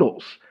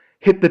 singles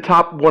hit the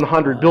top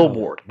 100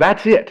 Billboard.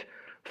 That's it.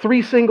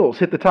 3 singles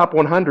hit the top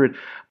 100.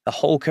 The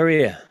whole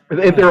career.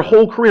 Their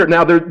whole career.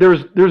 Now,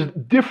 there's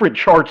different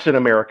charts in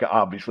America,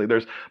 obviously.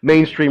 There's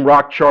mainstream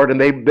rock chart,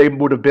 and they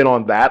would have been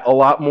on that a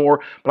lot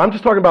more. But I'm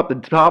just talking about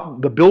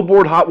the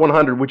Billboard Hot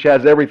 100, which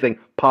has everything: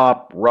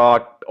 pop,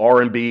 rock,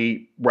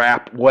 R&B,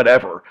 rap,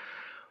 whatever.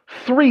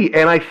 3,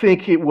 and I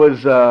think it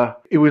was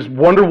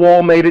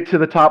Wonderwall made it to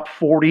the top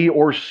 40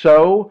 or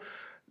so.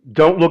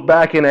 Don't Look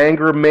Back in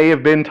Anger may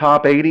have been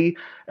top 80.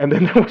 And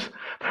then there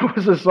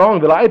was a song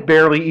that I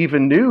barely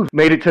even knew,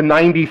 made it to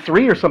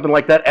 93 or something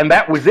like that, and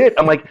that was it.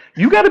 I'm like,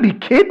 you got to be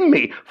kidding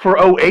me.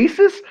 For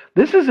Oasis,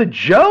 this is a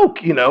joke,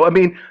 I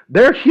mean,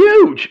 they're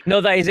huge. No,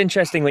 that is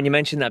interesting when you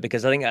mention that,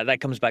 because I think that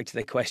comes back to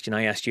the question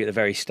I asked you at the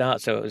very start.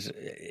 So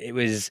it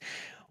was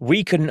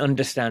we couldn't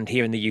understand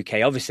here in the UK.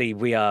 Obviously,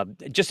 we are,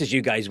 just as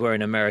you guys were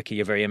in America,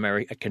 you're very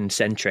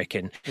American-centric,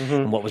 and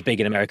what was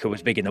big in America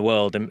was big in the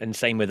world. And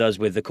same with us,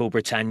 with the Cool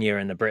Britannia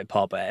and the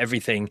Britpop.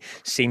 Everything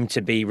seemed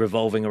to be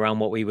revolving around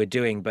what we were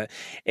doing. But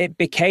it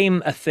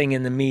became a thing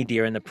in the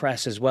media and the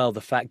press as well,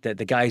 the fact that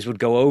the guys would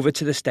go over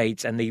to the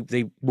States and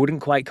they wouldn't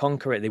quite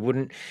conquer it. They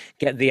wouldn't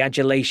get the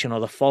adulation or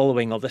the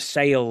following or the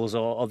sales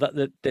or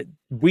that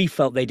we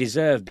felt they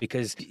deserved,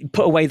 because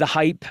put away the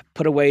hype,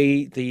 put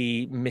away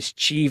the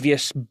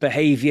mischievous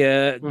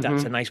behavior,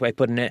 that's a nice way of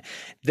putting it.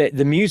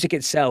 The music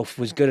itself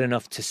was good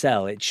enough to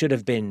sell. It should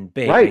have been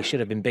big. Right. It should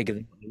have been bigger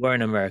than we were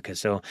in America.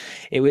 So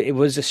it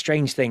was a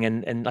strange thing.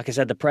 And like I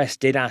said, the press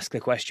did ask the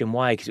question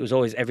why, because it was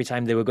always, every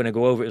time they were going to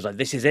go over, it was like,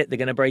 this is it, they're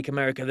going to break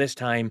America this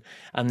time.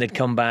 And they'd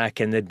come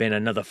back and there'd been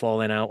another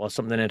falling out or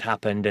something had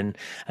happened and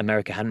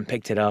America hadn't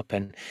picked it up.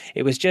 And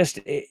it was just,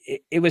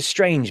 it was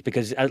strange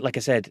because, like I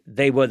said,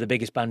 they were the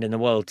biggest band in the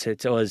world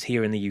to us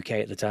here in the UK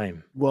at the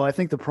time. Well, I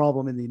think the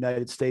problem in the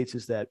United States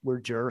is that we're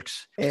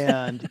jerks,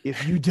 and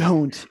if you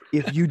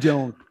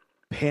don't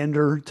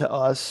pander to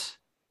us,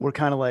 we're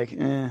kind of like,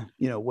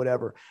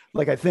 whatever.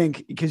 Like, I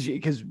think because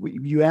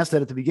you asked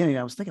that at the beginning,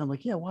 I was thinking, I'm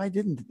like, yeah, what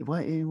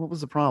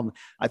was the problem?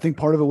 I think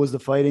part of it was the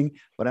fighting,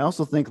 but I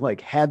also think,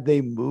 like, had they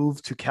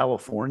moved to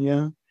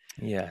California,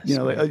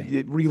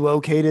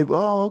 relocated.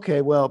 Oh,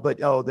 okay. Well, but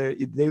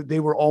they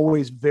were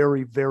always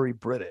very, very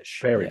British.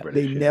 Very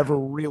British. They never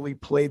really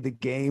played the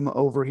game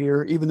over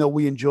here, even though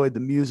we enjoyed the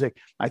music.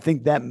 I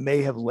think that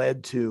may have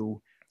led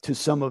to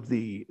some of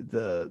the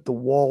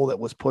wall that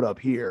was put up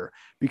here,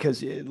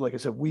 because like I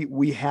said,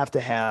 you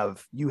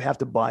have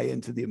to buy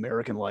into the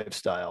American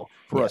lifestyle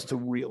for us to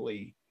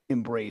really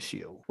embrace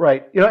you.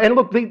 Right. And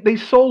look, they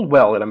sold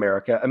well in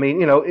America. I mean,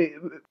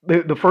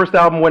 the first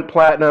album went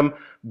platinum.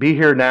 Be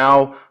Here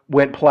Now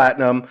went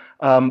platinum.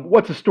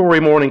 What's the Story?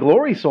 Morning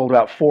Glory sold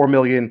about 4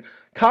 million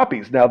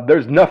copies. Now,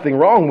 there's nothing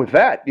wrong with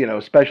that,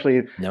 especially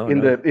in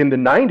the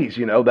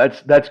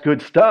 90s. That's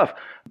good stuff.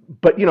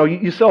 But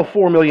you sell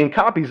 4 million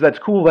copies. That's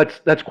cool.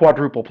 That's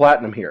quadruple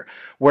platinum here.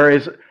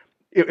 Whereas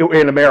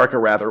in America,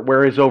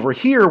 whereas over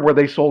here, where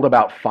they sold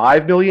about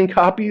 5 million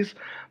copies,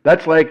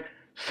 that's like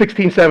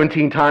 16,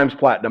 17 times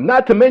platinum.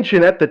 Not to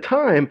mention, at the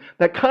time,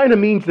 that kind of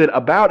means that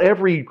about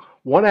every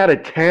 1 out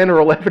of 10 or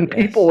 11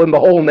 people in the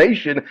whole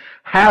nation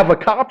have a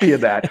copy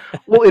of that.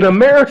 Well, in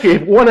America,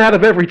 if 1 out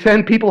of every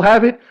 10 people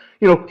have it,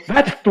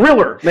 that's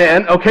Thriller,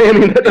 man. Okay, I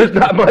mean, there's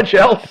not much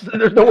else.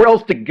 There's nowhere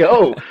else to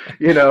go.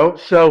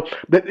 So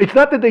it's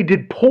not that they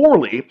did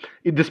poorly,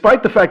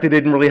 despite the fact they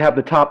didn't really have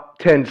the top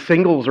 10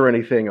 singles or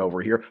anything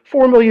over here.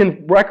 4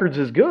 million records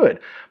is good,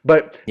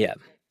 but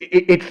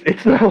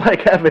it's not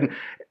like having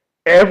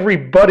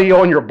everybody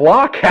on your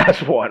block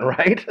has one,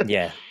 right?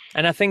 Yeah.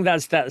 And I think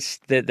that's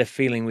the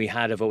feeling we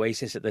had of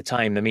Oasis at the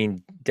time. I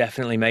mean,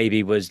 definitely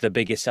maybe was the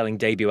biggest selling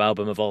debut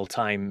album of all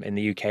time in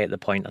the UK at the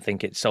point. I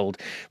think it sold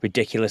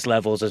ridiculous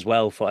levels as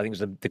well. I think it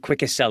was the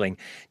quickest selling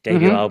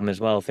debut album as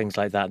well, things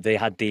like that. They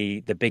had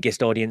the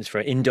biggest audience for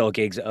indoor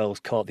gigs at Earl's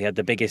Court. They had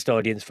the biggest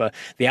audience for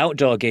the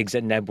outdoor gigs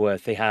at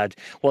Nebworth. They had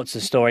What's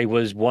the Story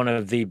was one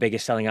of the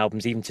biggest selling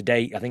albums even to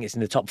date. I think it's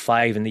in the top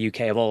 5 in the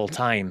UK of all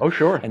time. Oh,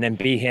 sure. And then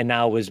Be Here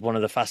Now was one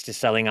of the fastest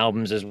selling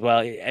albums as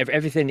well.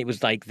 Everything, it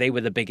was like they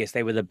were the biggest,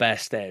 they were the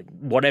best,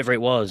 whatever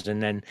it was.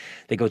 And then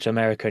they go to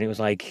America and it was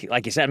like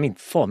you said, I mean,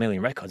 4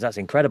 million records, that's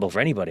incredible for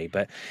anybody.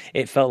 But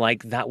it felt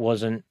like that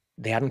wasn't,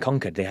 they hadn't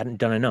conquered, they hadn't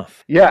done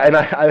enough. Yeah, and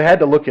I had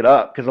to look it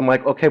up because I'm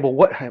like, okay, well,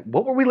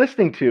 what were we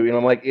listening to? You know,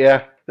 I'm like,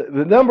 yeah,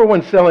 the number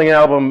one selling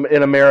album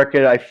in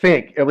America, I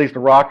think, at least the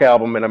rock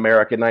album in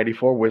America in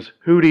 '94 was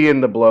Hootie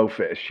and the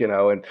Blowfish, you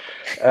know, and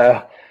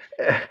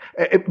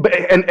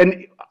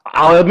and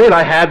I'll admit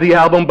I had the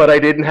album, but I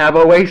didn't have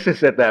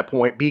Oasis at that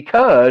point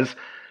because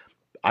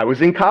I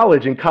was in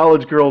college, and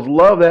college girls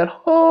love that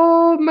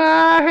 "Hold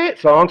My Hand"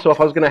 song. So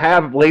if I was going to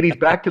have ladies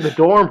back to the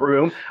dorm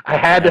room, I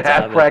had to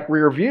have Crack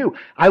Rear View.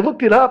 I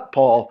looked it up,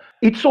 Paul.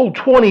 It sold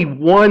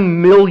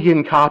 21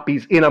 million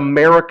copies in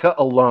America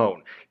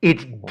alone.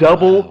 It's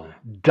double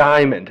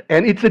diamond,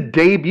 and it's a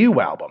debut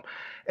album.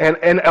 And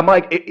I'm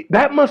like,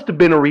 that must have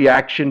been a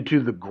reaction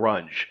to the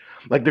grunge.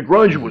 Like the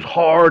grunge was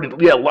hard,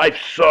 and yeah, life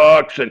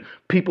sucks, and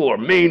people are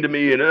mean to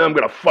me, and I'm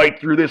going to fight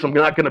through this. I'm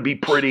not going to be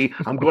pretty.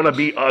 I'm going to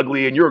be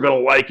ugly, and you're going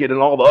to like it, and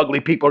all the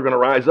ugly people are going to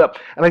rise up.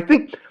 And I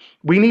think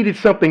we needed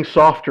something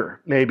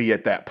softer maybe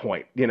at that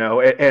point, you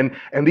know. And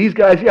these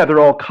guys, yeah, they're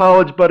all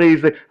college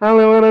buddies. I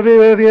want to be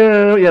with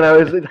you, you know.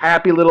 It's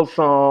happy little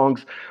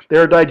songs.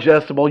 They're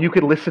digestible. You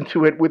could listen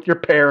to it with your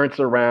parents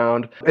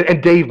around.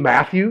 And Dave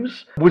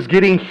Matthews was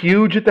getting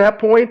huge at that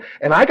point,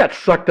 and I got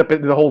sucked up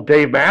into the whole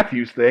Dave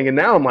Matthews thing. And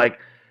now I'm like,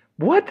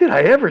 what did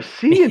I ever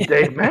see in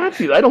Dave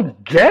Matthews? I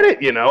don't get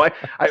it, you know.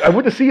 I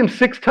went to see him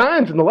 6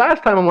 times, and the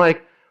last time I'm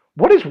like,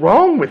 what is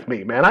wrong with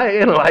me, man?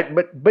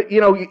 But you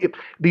know,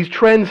 these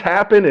trends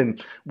happen,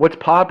 and what's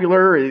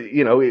popular,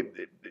 you know,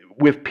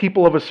 with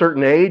people of a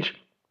certain age,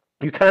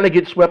 you kind of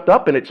get swept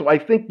up in it. So I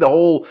think the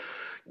whole,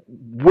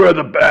 we're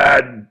the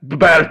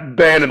baddest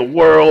band in the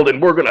world,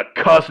 and we're gonna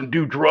cuss and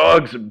do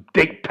drugs and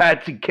date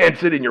Patsy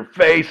Kensit in your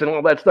face and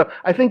all that stuff.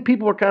 I think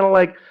people are kind of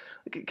like,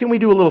 can we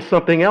do a little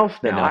something else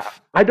now?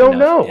 I don't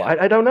know. Yeah.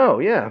 I don't know.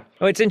 Yeah.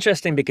 Well, it's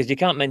interesting because you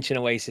can't mention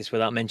Oasis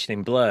without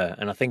mentioning Blur.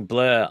 And I think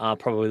Blur are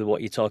probably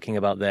what you're talking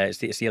about there. It's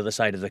the other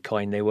side of the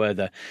coin. They were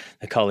the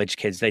college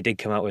kids. They did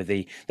come out with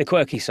the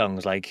quirky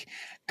songs like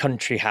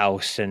Country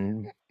House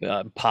and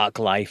Park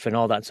Life and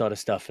all that sort of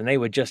stuff. And they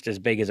were just as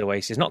big as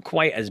Oasis. Not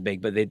quite as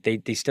big, but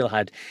they still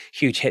had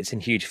huge hits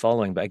and huge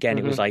following. But again,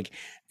 it was like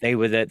they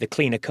were the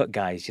cleaner cut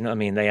guys. You know what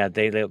I mean?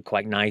 They looked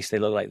quite nice. They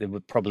looked like they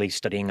were probably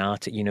studying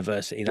art at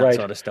university, that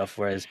sort of stuff.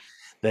 Whereas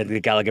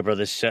the Gallagher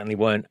brothers certainly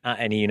weren't at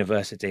any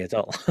university at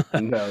all.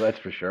 No, that's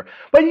for sure.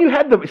 But you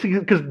had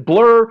because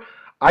Blur,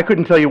 I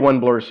couldn't tell you one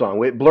Blur song.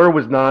 Blur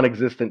was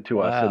non-existent to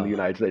us in the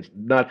United States.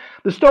 Not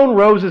the Stone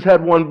Roses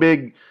had one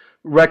big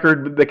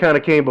record that kind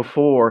of came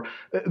before.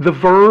 The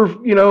Verve,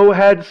 you know,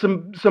 had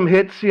some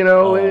hits, you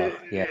know,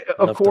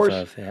 of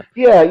course. Verve,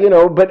 yeah, you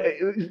know, but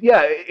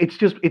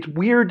it's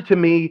weird to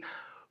me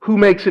who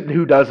makes it and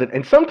who doesn't.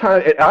 And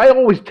sometimes I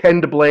always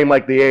tend to blame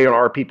like the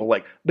A&R people,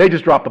 like they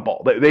just dropped the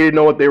ball. They didn't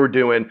know what they were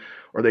doing,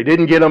 or they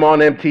didn't get them on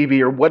MTV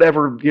or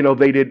whatever, you know,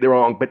 they did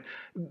wrong. But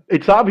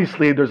it's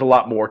obviously there's a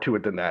lot more to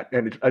it than that.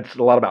 And it's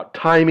a lot about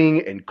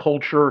timing and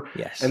culture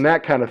and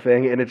that kind of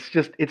thing. And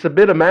it's a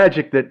bit of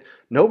magic that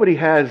nobody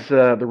has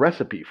the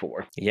recipe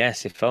for.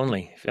 Yes, if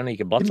only you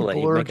could bottle it,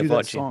 you'd make a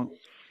fortune.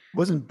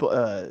 Wasn't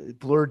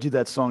Blur do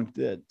that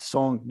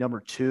song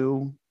number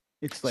 2?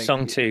 It's like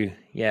song 2,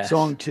 yeah.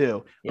 Song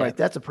 2, right?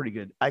 That's a pretty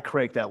good. I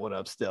cranked that one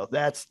up still.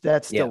 That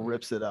still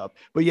rips it up.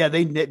 But yeah,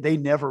 they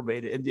never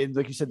made it. And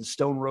like you said, the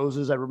Stone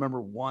Roses. I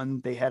remember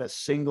one. They had a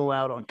single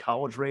out on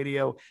college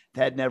radio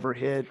that never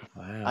hit.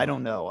 Wow. I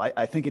don't know.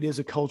 I think it is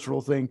a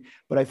cultural thing,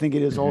 but I think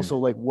it is also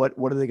like what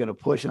are they going to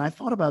push? And I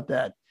thought about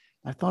that.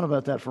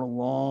 For a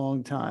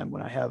long time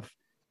when I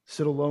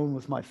sit alone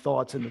with my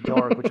thoughts in the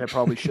dark, which I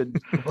probably shouldn't.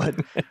 But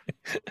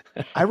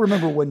I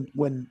remember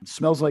when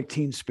Smells Like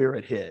Teen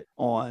Spirit hit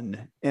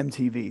on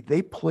MTV,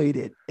 they played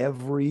it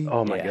every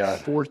 14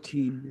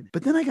 minutes.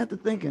 But then I got to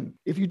thinking,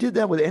 if you did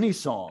that with any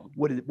song,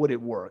 would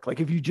it work?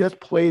 Like if you just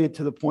played it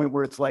to the point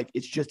where it's like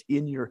it's just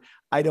in your,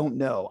 I don't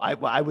know.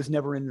 I was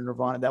never into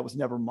Nirvana. That was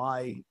never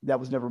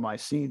my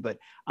scene. But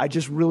I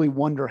just really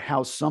wonder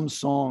how some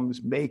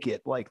songs make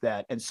it like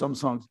that and some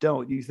songs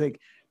don't. You think,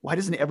 why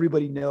doesn't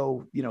everybody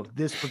know, you know,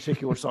 this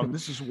particular song?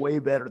 This is way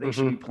better. They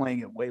should be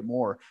playing it way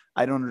more.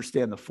 I don't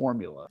understand the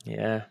formula.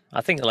 Yeah.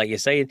 I think, like you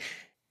say, it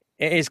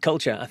is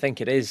culture. I think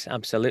it is.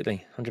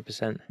 Absolutely.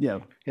 100%. Yeah.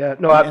 Yeah.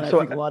 No, I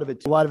think a lot of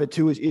it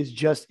too is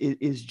just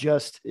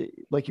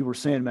like you were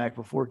saying, Mac,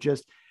 before,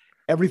 just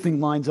everything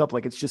lines up.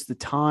 Like it's just the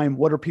time.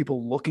 What are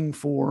people looking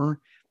for?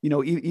 You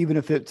know, even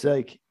if it's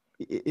like,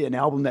 an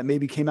album that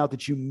maybe came out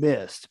that you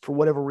missed for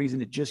whatever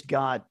reason,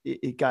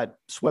 it got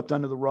swept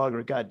under the rug, or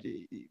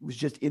it was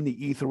just in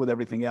the ether with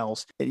everything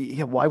else.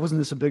 And why wasn't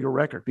this a bigger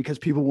record? Because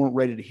people weren't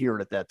ready to hear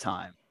it at that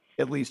time,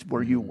 at least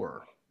where you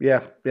were.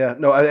 Yeah.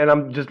 No, and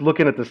I'm just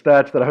looking at the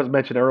stats that I was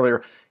mentioning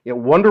earlier.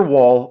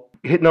 Wonderwall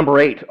hit number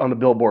 8 on the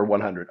Billboard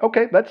 100.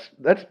 Okay,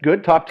 that's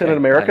good. Top 10 in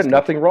America.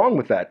 Nothing wrong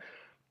with that.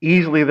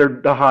 Easily,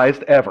 they're the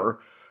highest ever.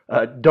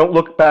 Don't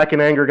Look Back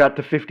in Anger got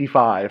to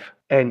 55,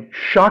 and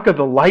Shock of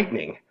the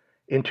Lightning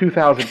in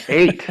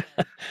 2008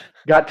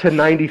 got to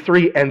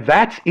 93, and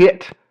that's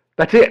it.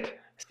 That's it.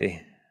 See,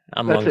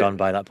 I'm long gone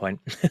by that point.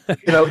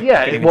 Well,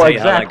 exactly.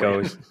 How that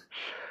goes.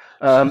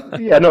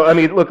 I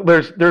mean, look,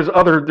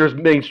 there's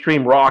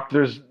mainstream rock.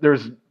 There's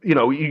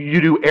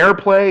you do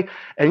Airplay,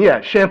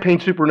 and Champagne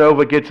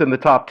Supernova gets in the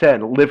top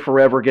 10. Live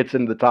Forever gets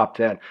into the top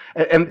 10,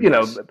 and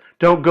yes.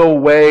 Don't Go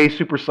Away,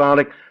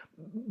 Supersonic.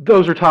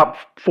 Those are top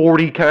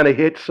 40 kind of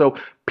hits, so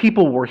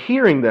people were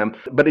hearing them.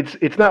 But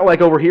it's not like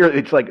over here.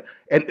 It's like,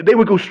 and they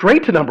would go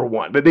straight to number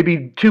 1, but they'd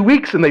be 2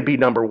 weeks and they'd be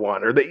number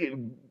 1, or they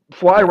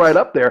fly right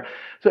up there.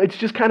 So it's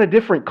just kind of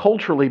different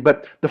culturally.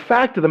 But the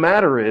fact of the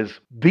matter is,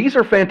 these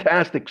are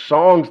fantastic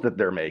songs that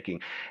they're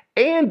making,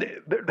 and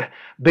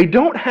they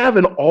don't have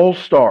an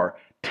all-star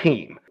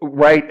team,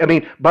 right? I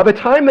mean, by the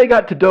time they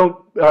got to Don't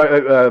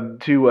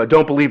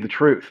Believe the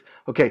Truth,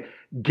 okay,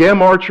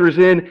 Gem Archer's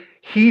in.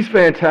 He's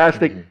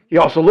fantastic. Mm-hmm. He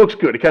also looks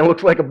good. He kind of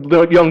looks like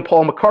a young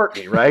Paul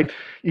McCartney, right?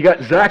 You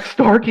got Zach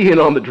Starkey in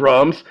on the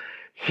drums.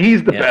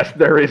 He's the best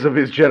there is of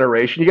his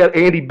generation. You got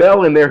Andy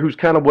Bell in there, who's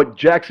kind of what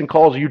Jackson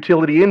calls a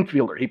utility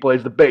infielder. He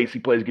plays the bass, he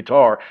plays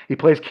guitar, he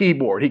plays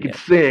keyboard, he can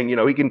sing,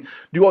 he can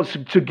do all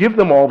to give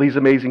them all these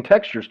amazing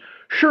textures.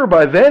 Sure,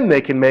 by then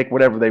they can make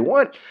whatever they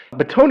want,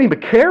 but Tony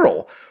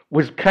McCarroll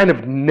was kind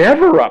of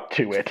never up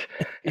to it.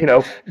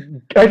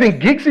 I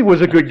think Giggsy was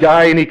a good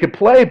guy and he could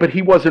play, but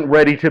he wasn't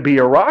ready to be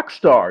a rock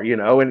star,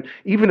 and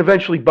even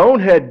eventually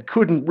Bonehead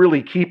couldn't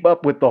really keep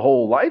up with the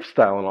whole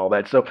lifestyle and all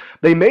that. So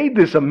they made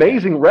this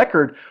amazing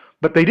record,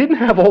 but they didn't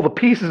have all the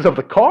pieces of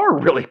the car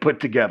really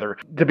put together,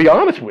 to be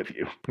honest with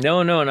you.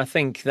 No, and I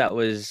think that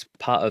was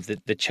part of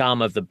the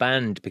charm of the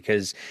band,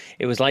 because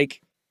it was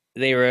like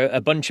they were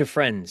a bunch of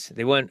friends.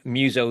 They weren't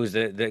musos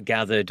that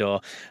gathered,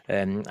 or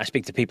I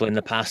speak to people in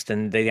the past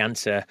and they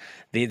answer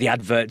the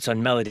adverts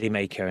on Melody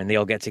Maker and they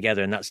all get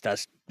together and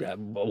that's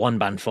one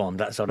band formed,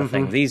 that sort of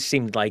thing. These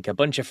seemed like a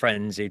bunch of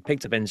friends who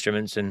picked up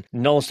instruments, and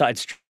Noel started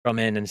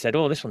strumming and said,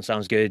 oh, this one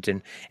sounds good,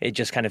 and it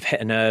just kind of hit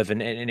a nerve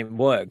and it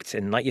worked.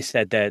 And like you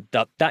said,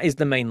 that is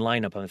the main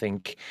lineup. I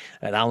think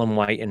Alan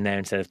White in there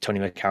instead of Tony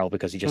McCarroll,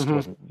 because he just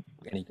wasn't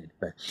any good.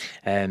 But,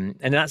 and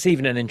that's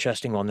even an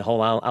interesting one, the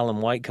whole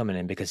Alan White coming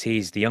in, because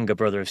he's the younger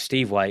brother of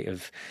Steve White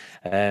of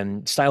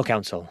Style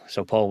Council,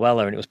 so Paul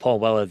Weller, and it was Paul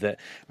Weller that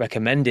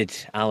recommended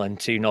Alan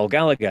to Noel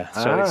Gallagher.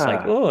 So it's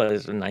like, oh,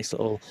 there's a nice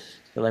little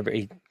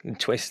celebrity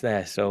twist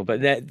there. So,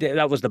 but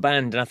that was the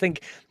band, and I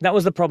think that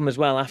was the problem as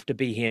well after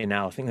Be Here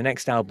Now. I think the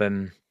next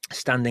album,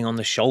 Standing on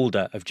the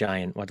Shoulder of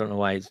Giant, I don't know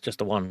why it's just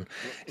the one.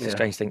 It's a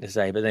strange thing to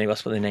say, but then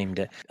that's what they named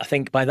it. I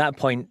think by that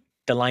point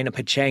the lineup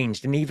had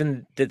changed, and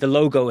even the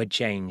logo had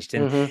changed,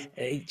 and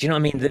do you know what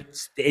I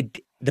mean?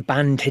 The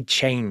band had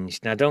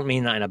changed, and I don't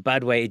mean that in a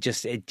bad way. It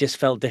just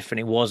felt different.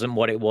 It wasn't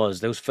what it was.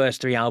 Those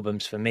first 3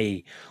 albums for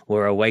me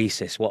were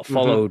Oasis. What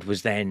followed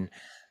was then,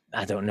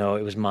 I don't know,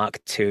 it was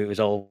Mark II. It was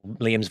all,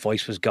 Liam's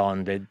voice was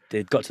gone. They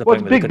got to the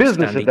point where it's big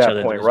business at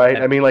that point,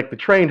 right? I mean, like the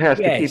train has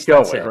to keep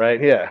going,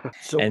 right? Yeah.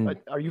 So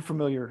are you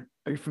familiar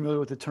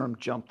with the term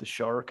jump the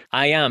shark?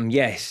 I am,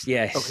 yes.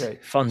 Okay.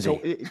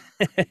 Fonzie.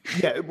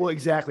 So well,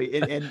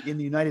 exactly. And in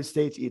the United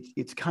States,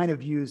 it's kind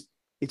of used,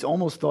 it's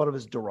almost thought of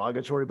as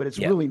derogatory, but it's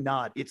really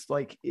not. It's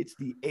like, it's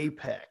the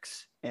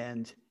apex.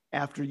 And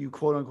after you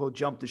quote unquote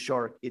jump the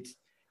shark, it's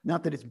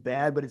not that it's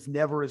bad, but it's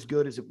never as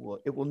good as it will.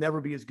 It will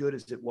never be as good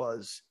as it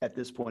was at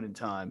this point in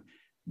time.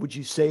 Would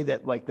you say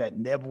that like that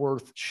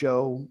Nebworth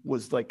show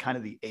was like kind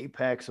of the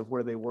apex of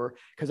where they were?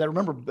 Because I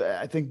remember,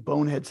 I think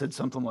Bonehead said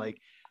something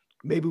like,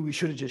 maybe we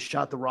should have just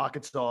shot the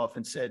rockets off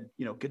and said,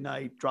 good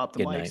night, drop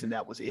the mics, and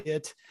that was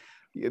it.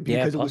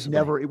 Because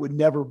it would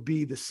never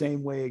be the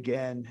same way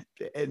again.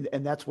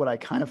 And that's what I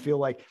kind of feel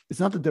like. It's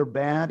not that they're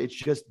bad. It's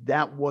just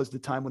that was the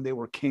time when they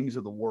were kings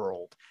of the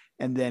world.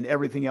 And then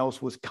everything else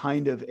was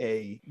kind of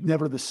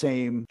never the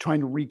same, trying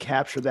to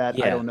recapture that.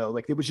 Yeah. I don't know.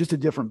 Like it was just a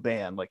different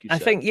band, like you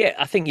said.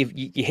 I think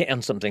you hit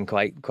on something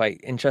quite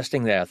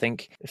interesting there. I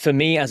think for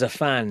me as a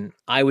fan,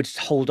 I would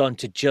hold on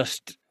to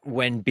just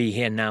when Be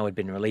Here Now had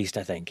been released.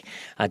 I think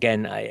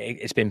again,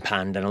 it's been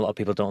panned and a lot of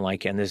people don't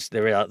like it. And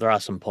there are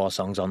some poor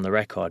songs on the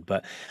record,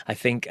 but I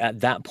think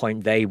at that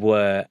point they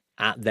were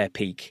at their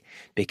peak,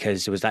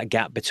 because there was that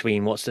gap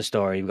between What's the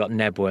Story, we've got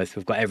Nebworth,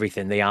 we've got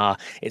everything.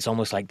 It's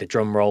almost like the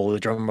drum roll, it's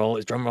drum roll,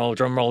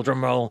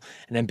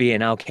 and then Be Here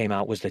Now came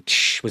out, was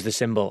the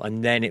cymbal,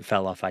 and then it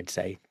fell off, I'd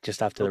say,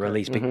 just after the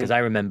release, because I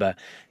remember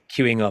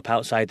queuing up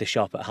outside the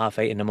shop at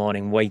 8:30 in the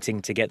morning,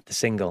 waiting to get the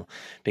single,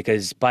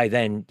 because by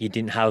then you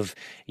didn't have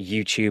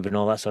YouTube and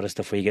all that sort of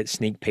stuff where you get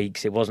sneak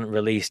peeks. It wasn't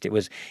released. It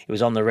was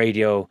on the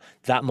radio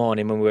that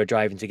morning when we were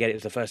driving to get it. It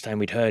was the first time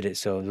we'd heard it.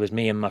 So it was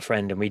me and my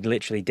friend, and we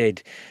literally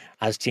did,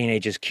 as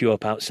teenagers, queue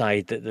up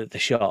outside the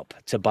shop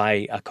to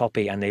buy a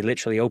copy, and they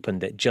literally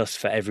opened it just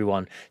for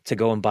everyone to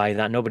go and buy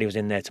that. Nobody was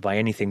in there to buy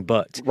anything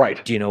but,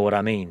 right. Do you know what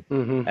I mean?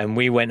 Mm-hmm. And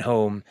we went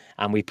home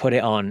and we put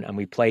it on and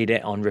we played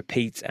it on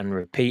repeat and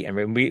repeat. And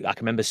I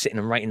can remember sitting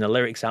and writing the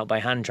lyrics out by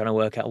hand, trying to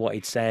work out what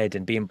he'd said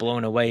and being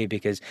blown away,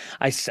 because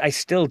I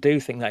still do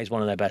think that is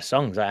one of their best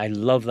songs. I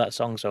love that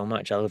song so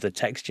much. I love the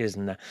textures,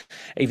 and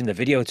even the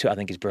video to it I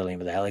think is brilliant,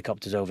 with the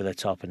helicopters over the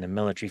top and the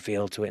military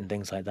feel to it and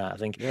things like that. I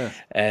think,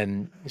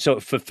 so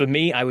for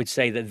me, I would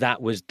say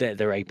that was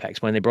their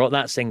apex. When they brought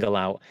that single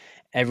out,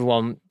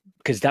 everyone,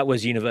 because that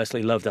was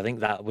universally loved, I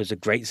think that was a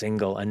great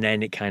single. And then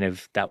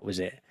that was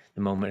it.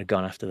 The moment had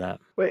gone after that.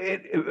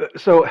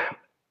 So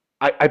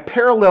I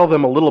parallel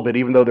them a little bit,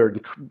 even though they're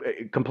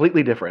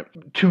completely different,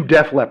 to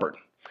Def Leppard.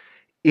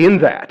 In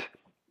that,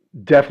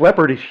 Def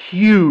Leppard is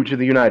huge in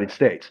the United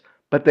States,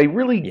 but they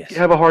really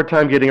have a hard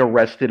time getting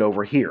arrested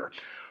over here.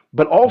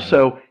 But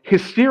also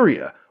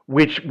Hysteria,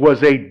 which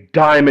was a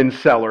diamond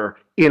seller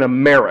in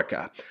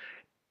America.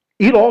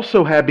 It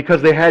also had,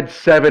 because they had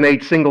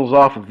 7-8 singles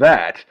off of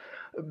that,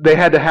 they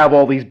had to have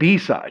all these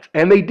B-sides.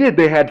 And they did.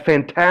 They had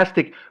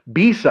fantastic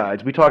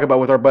B-sides. We talk about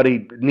with our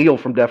buddy Neil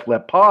from Def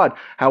Leppard Pod,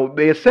 how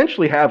they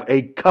essentially have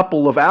a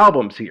couple of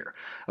albums here.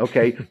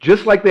 Okay,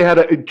 just like they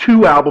had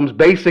 2 albums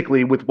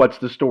basically with What's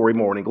the Story,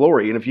 Morning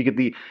Glory. And if you get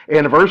the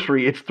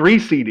anniversary, it's 3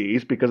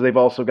 CDs, because they've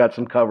also got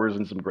some covers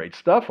and some great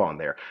stuff on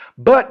there.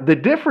 But the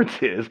difference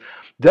is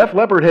Def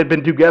Leppard had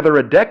been together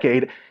a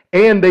decade,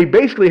 and they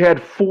basically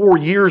had 4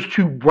 years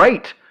to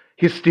write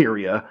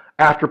Hysteria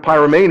after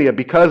Pyromania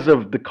because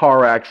of the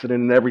car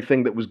accident and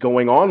everything that was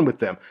going on with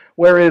them.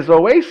 Whereas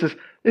Oasis,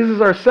 this is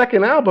our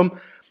second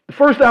album. The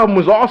first album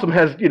was awesome,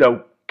 has,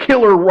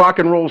 killer rock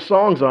and roll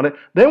songs on it.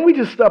 Then we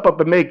just step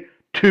up and make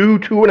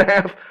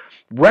 2.5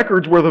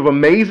 records worth of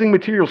amazing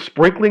material,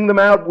 sprinkling them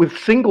out with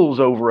singles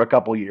over a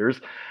couple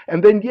years.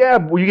 And then,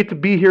 you get to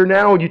Be Here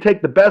Now, and you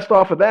take the best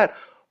off of that.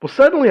 Well,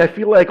 suddenly I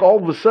feel like all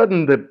of a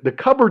sudden the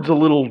cupboard's a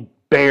little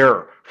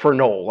bare for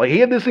Noel. Like, he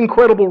had this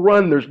incredible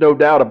run, there's no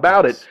doubt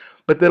about it.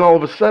 But then all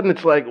of a sudden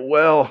it's like,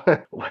 well,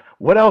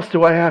 what else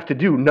do I have to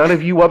do? None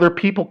of you other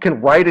people can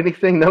write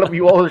anything. None of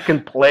you other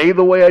can play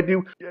the way I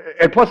do.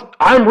 And plus,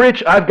 I'm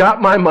rich. I've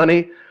got my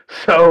money.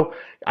 So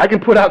I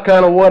can put out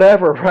kind of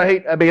whatever,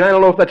 right? I mean, I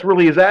don't know if that's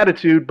really his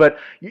attitude, but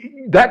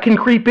that can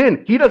creep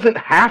in. He doesn't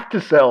have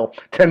to sell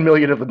 10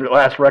 million of the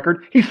last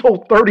record. He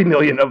sold 30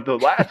 million of the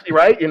last,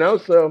 right?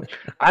 So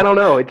I don't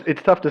know.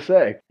 It's tough to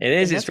say. It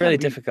is. It's really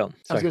difficult.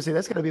 I was going to say,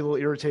 that's going to be a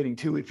little irritating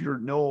too if you're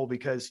Noel,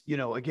 because,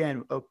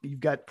 again,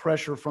 you've got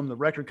pressure from the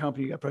record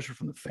company, you got pressure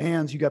from the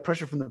fans, you got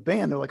pressure from the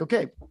band. They're like,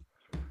 okay,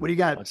 what do you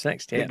got? What's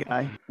next?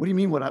 Guy? What do you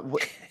mean? What?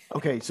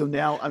 Okay, so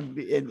now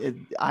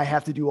I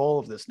have to do all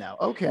of this now.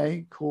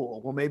 Okay,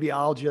 cool. Well, maybe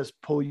I'll just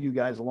pull you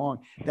guys along.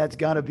 That's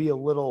got to be a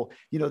little,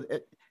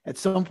 at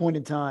some point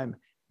in time,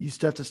 you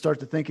have to start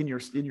to think in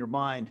your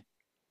mind,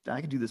 I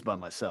can do this by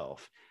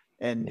myself.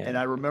 And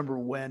I remember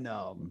when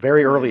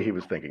very early he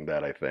was thinking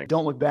that, I think.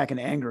 Don't Look Back in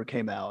Anger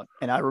came out,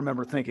 and I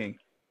remember thinking,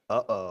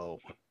 oh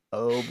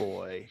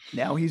boy,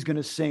 now he's going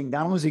to sing.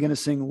 Not only is he going to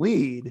sing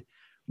lead,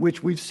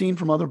 which we've seen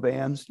from other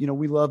bands.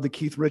 We love the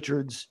Keith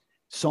Richards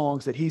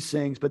songs that he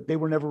sings, but they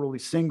were never really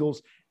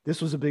singles.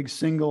 This was a big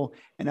single.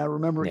 And I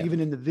remember even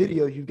in the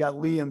video, you've got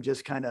Liam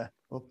just kind of,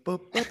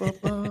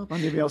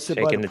 maybe I'll sit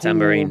shaking by the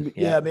tambourine.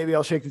 Yeah, maybe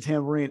I'll shake the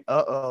tambourine.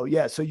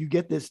 Yeah. So you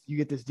get this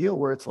deal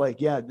where it's like,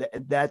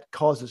 that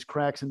causes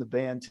cracks in the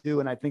band too.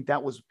 And I think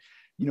that was,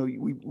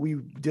 we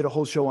did a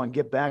whole show on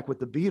Get Back with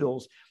the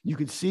Beatles. You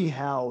could see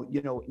how,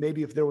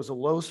 maybe if there was a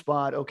low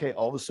spot, okay,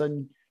 all of a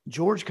sudden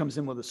George comes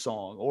in with a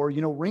song, or,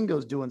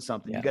 Ringo's doing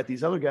something. You got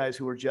these other guys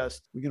who are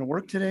just, we going to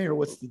work today, or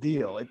what's the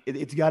deal?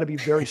 It's got to be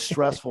very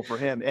stressful for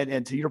him.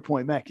 And to your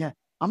point, Mac,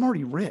 I'm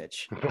already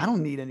rich. I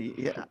don't need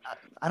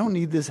I don't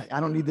need this. I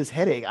don't need this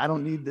headache. I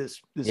don't need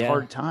this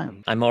hard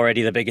time. I'm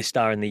already the biggest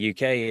star in the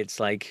UK. It's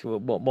like,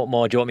 what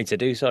more do you want me to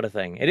do, sort of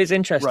thing. It is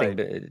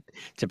interesting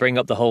to bring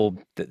up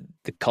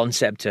the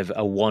concept of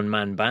a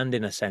one-man band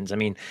in a sense. I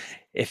mean,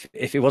 if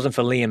it wasn't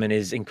for Liam and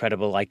his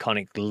incredible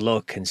iconic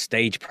look and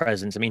stage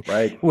presence, I mean,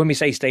 when we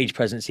say stage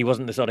presence, he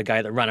wasn't the sort of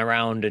guy that ran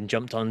around and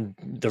jumped on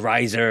the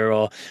riser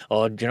or do you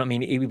know what I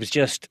mean? He was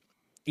just,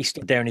 he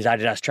stood there in his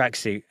Adidas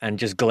tracksuit and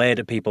just glared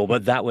at people,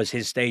 but that was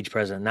his stage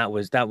presence.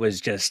 That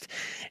was just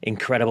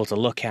incredible to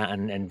look at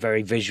and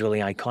very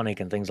visually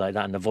iconic and things like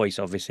that, and the voice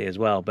obviously as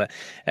well. But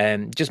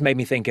just made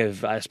me think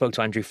of, I spoke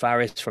to Andrew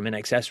Farris from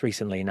INXS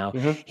recently. Now,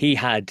 he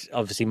had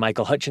obviously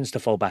Michael Hutchence to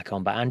fall back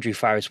on, but Andrew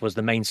Farris was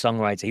the main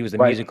songwriter. He was the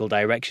musical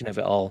direction of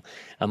it all,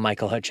 and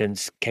Michael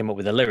Hutchence came up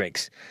with the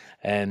lyrics.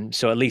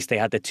 So at least they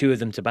had the two of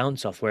them to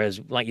bounce off. Whereas,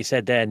 like you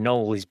said there,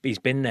 Noel, he's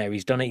been there,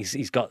 he's done it.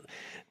 He's got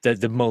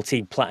the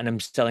multi-platinum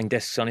selling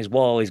discs on his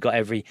wall. He's got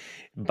every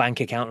bank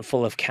account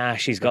full of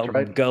cash. He's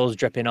got girls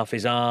dripping off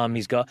his arm.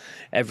 He's got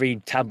every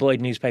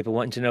tabloid newspaper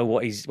wanting to know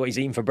what he's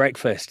eating for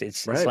breakfast.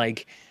 It's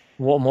like,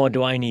 what more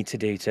do I need to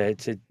do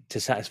to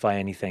satisfy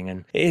anything?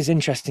 And it is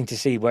interesting to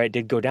see where it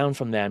did go down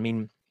from there. I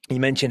mean, you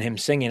mentioned him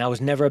singing. I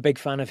was never a big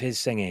fan of his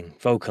singing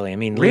vocally. I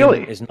mean,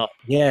 really?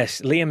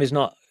 Liam is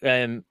not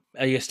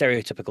a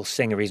stereotypical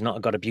singer. He's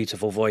not got a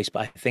beautiful voice,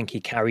 but I think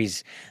he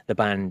carries the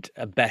band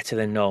better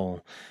than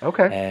Noel.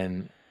 Okay.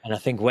 And I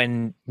think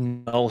when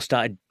Noel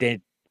started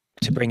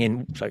to bring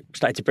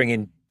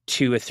in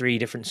 2 or 3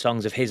 different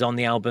songs of his on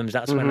the albums,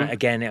 that's when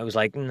again it was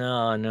like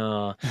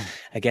no.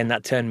 Again,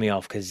 that turned me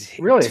off, because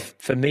really,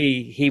 for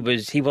me, he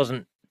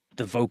wasn't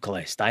the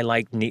vocalist. I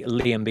liked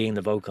Liam being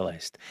the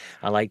vocalist.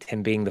 I liked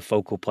him being the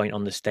focal point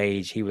on the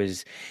stage. He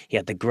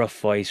had the gruff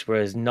voice,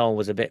 whereas Noel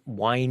was a bit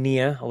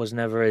whinier. I was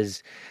never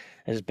as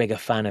big a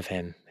fan of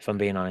him, if I'm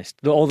being honest.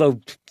 Although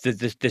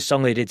the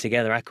song they did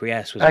together,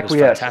 Acquiesce, was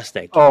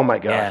fantastic. Oh my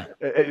God.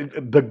 Yeah.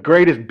 The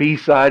greatest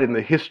B-side in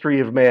the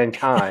history of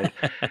mankind.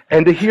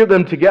 And to hear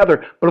them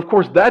together. But of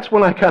course, that's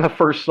when I kind of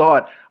first saw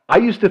it. I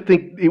used to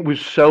think it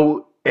was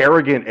so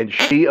arrogant and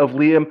shitty of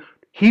Liam.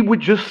 He would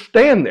just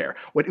stand there.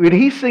 When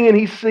he's singing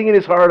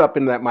his heart up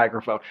into that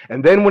microphone.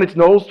 And then when it's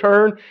Noel's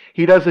turn,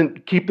 he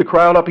doesn't keep the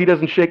crowd up. He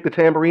doesn't shake the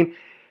tambourine.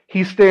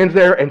 He stands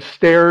there and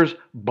stares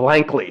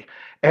blankly.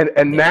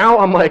 And now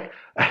I'm like,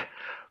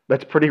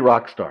 that's pretty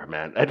rock star,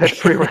 man. That's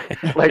pretty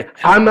like,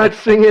 I'm not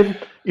singing,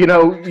 you're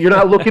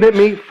not looking at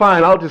me.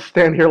 Fine, I'll just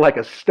stand here like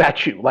a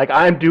statue. Like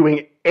I'm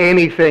doing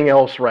anything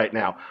else right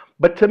now.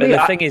 But to me, the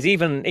thing is,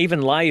 even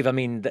live, I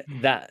mean,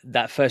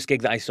 that first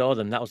gig that I saw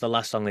them, that was the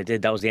last song they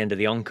did. That was the end of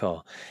the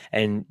encore.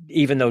 And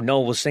even though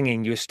Noel was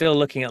singing, you were still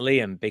looking at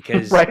Liam,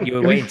 because you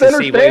were waiting to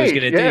see what he was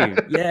going to do.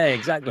 Yeah,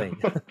 exactly.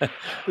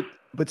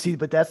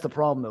 But that's the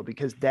problem, though,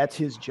 because that's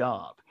his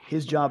job.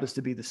 His job is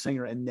to be the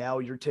singer, and now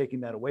you're taking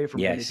that away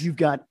from him. If you've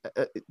got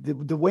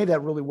the way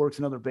that really works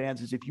in other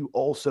bands is if you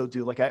also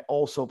do, like, I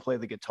also play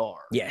the guitar.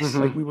 Yes,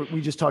 like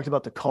we just talked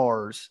about the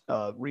Cars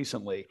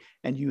recently,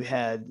 and you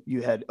had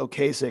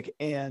Oasis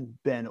and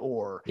Ben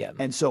Orr. Yeah,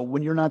 and so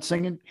when you're not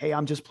singing, hey,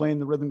 I'm just playing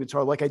the rhythm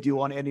guitar like I do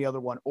on any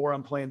other one, or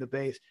I'm playing the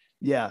bass.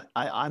 Yeah,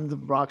 I'm the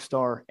rock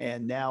star,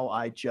 and now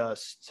I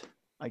guess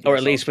or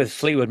at least with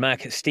Fleetwood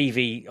Mac,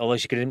 Stevie, although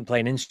she couldn't play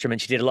an instrument,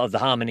 she did a lot of the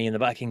harmony and the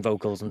backing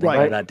vocals and things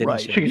like that, didn't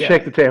she? She could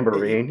shake the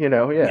tambourine,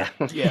 yeah.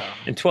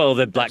 And twirl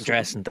the black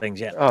dress and things,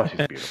 Oh,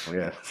 she's beautiful,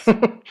 yeah.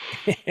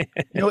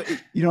 I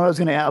was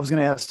going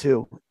to ask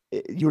too.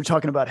 You were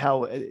talking about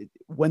how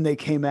when they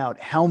came out,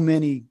 how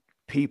many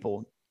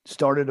people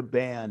started a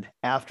band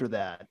after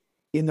that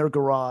in their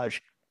garage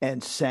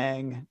and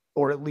sang,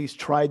 or at least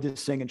tried to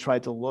sing and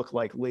tried to look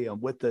like Liam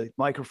with the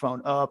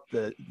microphone up,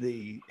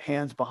 the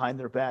hands behind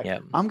their back. Yeah.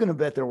 I'm going to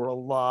bet there were a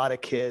lot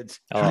of kids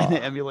trying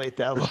to emulate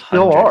that.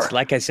 Still are.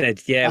 Like I said,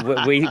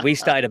 we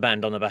started a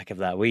band on the back of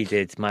that. We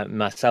did.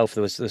 Myself,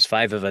 there was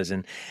 5 of us,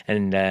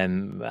 and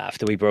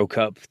after we broke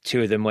up,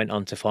 2 of them went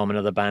on to form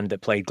another band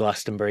that played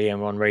Glastonbury and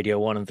were on Radio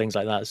 1 and things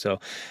like that. So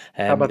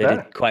they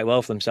did quite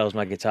well for themselves,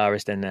 my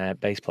guitarist and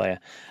bass player.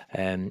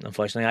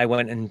 Unfortunately, I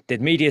went and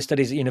did media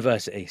studies at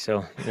university.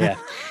 So yeah,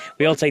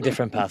 we all take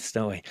different paths,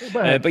 don't we?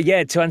 But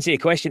yeah, to answer your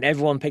question,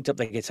 everyone picked up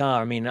the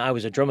guitar. I mean, I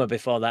was a drummer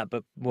before that,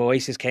 but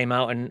Oasis came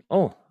out, and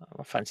I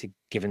fancy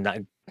giving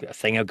that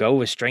thing a go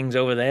with strings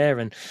over there.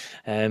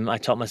 And I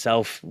taught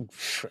myself,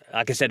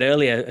 like I said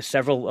earlier,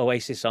 several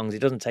Oasis songs. It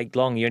doesn't take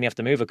long. You only have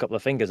to move a couple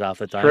of fingers half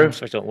the time. True.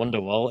 Especially on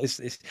Wonderwall.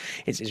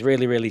 It's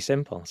really, really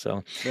simple.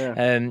 So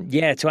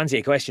to answer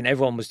your question,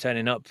 everyone was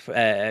turning up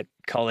at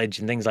college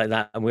and things like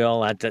that, and we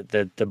all had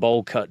the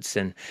bowl cuts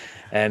and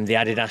the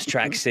Adidas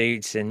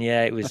tracksuits, and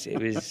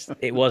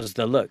it was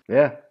the look.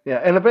 Yeah,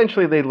 and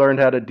eventually they learned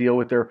how to deal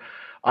with their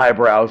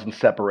eyebrows and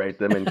separate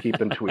them and keep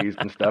them tweezed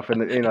and stuff,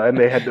 and and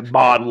they had the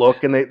bod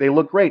look, and they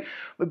look great.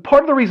 But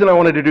part of the reason I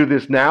wanted to do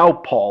this now,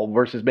 Paul,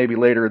 versus maybe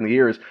later in the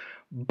year, is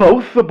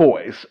both the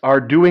boys are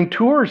doing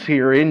tours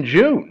here in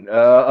June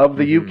of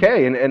the UK,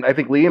 and I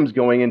think Liam's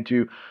going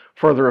into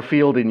further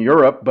afield in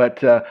Europe,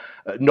 but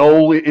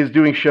Noel is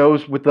doing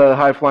shows with the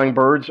High Flying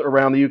Birds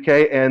around the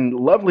UK, and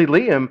lovely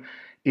Liam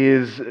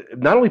is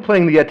not only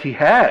playing the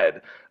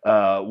Etihad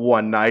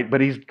one night,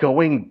 but he's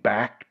going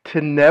back to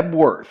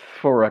Nebworth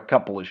for a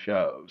couple of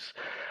shows.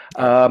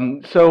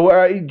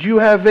 So do you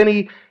have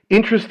any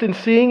interest in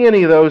seeing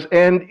any of those?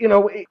 And,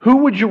 who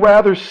would you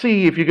rather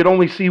see if you could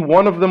only see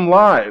one of them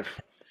live?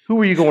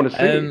 Who are you going to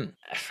see?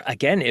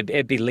 Again,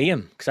 it'd be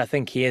Liam, because I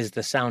think he is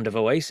the sound of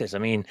Oasis. I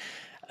mean,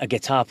 a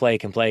guitar player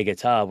can play a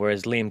guitar,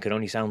 whereas Liam can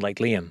only sound like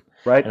Liam.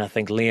 Right. And I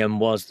think Liam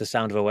was the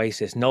sound of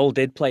Oasis. Noel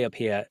did play up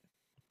here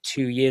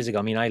 2 years ago.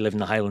 I mean, I live in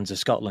the Highlands of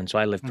Scotland, so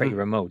I live pretty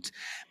remote.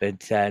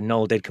 But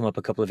Noel did come up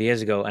a couple of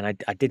years ago, and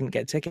I didn't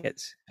get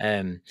tickets.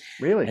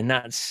 Really? And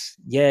that's,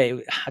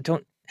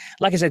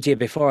 Like I said to you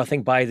before, I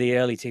think by the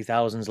early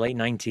 2000s, late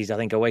 90s, I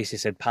think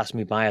Oasis had passed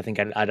me by. I think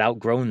I'd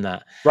outgrown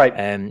that. Right.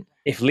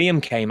 If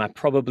Liam came, I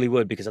probably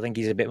would, because I think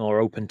he's a bit more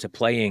open to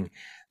playing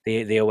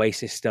the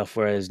Oasis stuff,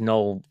 whereas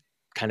Noel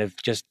kind of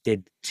just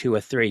did 2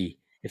 or 3,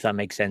 if that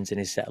makes sense, in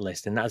his set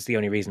list. And that's the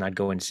only reason I'd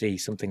go and see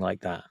something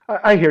like that.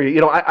 I hear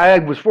you. I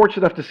was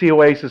fortunate enough to see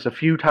Oasis a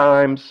few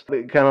times,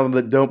 kind of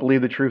the Don't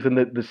Believe the Truth and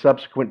the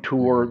subsequent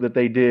tour that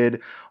they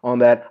did on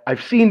that.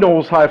 I've seen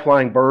Noel's High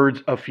Flying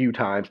Birds a few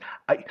times.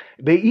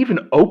 They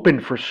even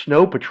opened for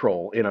Snow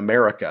Patrol in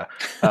America.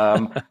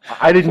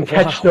 I didn't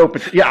catch Snow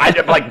Patrol. Yeah, I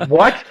like,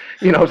 what?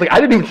 I was like, I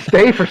didn't even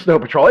stay for Snow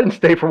Patrol. I didn't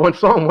stay for one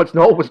song. Once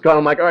Noel was gone,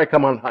 I'm like, all right,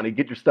 come on, honey,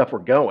 get your stuff. We're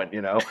going,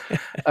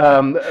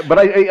 But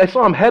I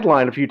saw him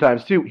headline a few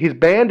times too. His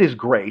band is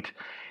great.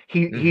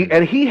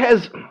 He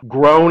has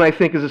grown, I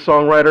think, as a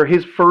songwriter.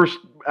 His first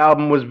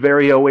album was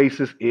very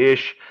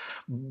Oasis-ish,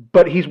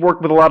 but he's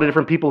worked with a lot of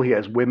different people. He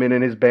has women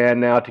in his band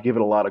now to give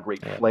it a lot of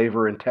great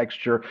flavor and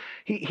texture.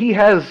 He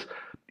has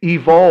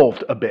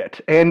evolved a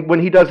bit, and when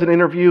he does an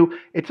interview,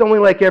 it's only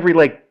like every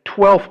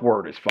 12th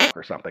word is fuck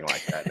or something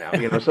like that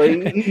now. So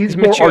he's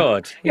more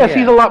matured. Yes,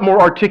 he's a lot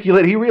more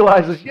articulate. He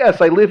realizes, yes,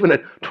 I live in a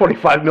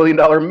 $25 million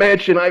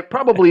mansion. I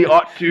probably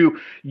ought to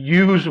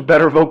use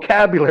better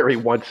vocabulary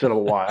once in a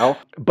while.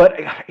 But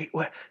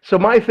so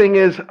my thing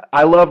is,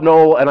 I love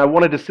Noel, and I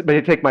wanted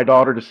to take my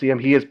daughter to see him.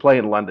 He is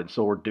playing London,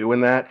 so we're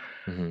doing that.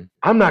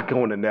 I'm not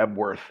going to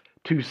Nebworth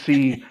to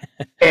see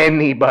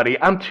anybody.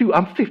 I'm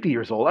 50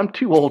 years old. I'm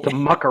too old to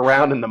muck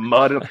around in the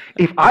mud.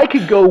 If I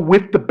could go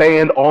with the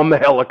band on the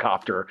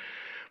helicopter,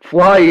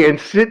 fly in,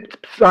 sit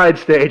side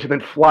stage, and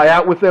then fly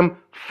out with them,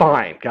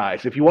 fine,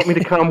 guys. If you want me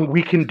to come,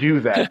 we can do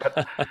that.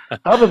 But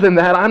other than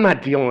that, I'm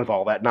not dealing with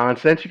all that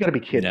nonsense. You got to be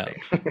kidding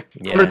me.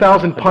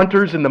 100,000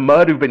 punters in the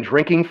mud who've been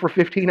drinking for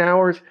 15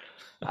 hours?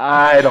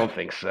 I don't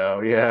think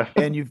so. Yeah.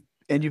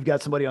 And you've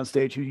got somebody on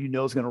stage who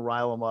is going to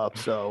rile them up,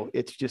 so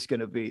it's going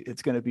to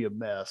be a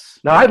mess.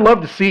 Now, I'd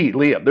love to see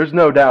Liam. There's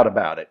no doubt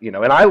about it,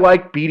 And I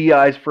like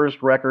BDI's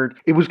first record.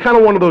 It was kind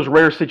of one of those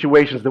rare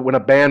situations that when a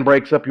band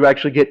breaks up, you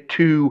actually get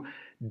 2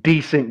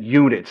 decent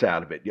units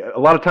out of it. A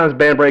lot of times,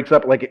 band breaks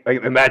up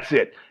and that's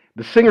it.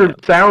 The singer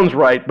sounds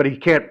right, but he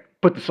can't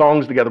put the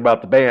songs together about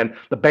the band.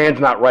 The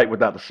band's not right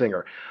without the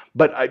singer.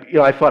 But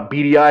I thought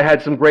BDI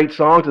had some great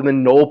songs, and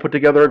then Noel put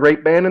together a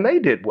great band, and they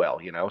did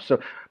well. So.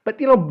 But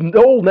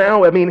Noel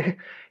now,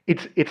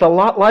 it's a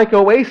lot like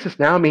Oasis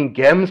now.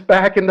 Gem's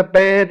back in the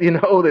band.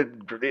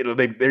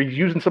 They're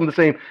using some of the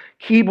same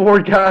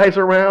keyboard guys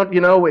around.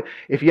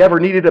 If you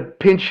ever needed a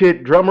pinch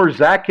hit drummer,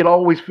 Zach could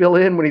always fill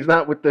in when he's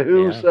not with the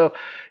Who. Yeah. So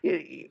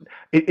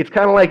it's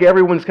kind of like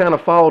everyone's kind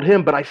of followed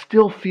him. But I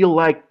still feel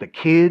like the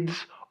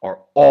kids are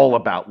all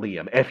about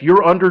Liam. If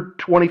you're under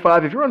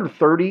 25, if you're under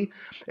 30,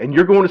 and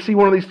you're going to see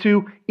one of these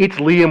two, it's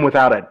Liam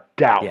without a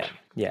doubt.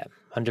 Yeah.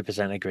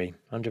 100% agree.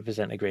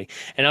 100% agree.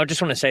 And I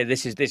just want to say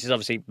this is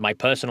obviously my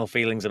personal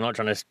feelings. I'm not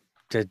trying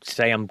to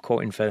say I'm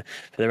quoting for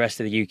the rest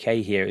of the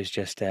UK here. It's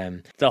just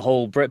the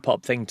whole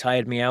Britpop thing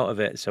tired me out of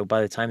it. So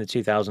by the time the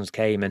 2000s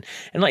came, and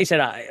like you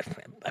said, I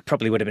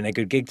probably would have been a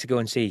good gig to go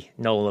and see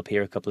Noel up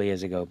here a couple of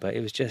years ago. But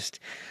it was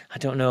just, I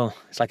don't know.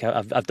 It's like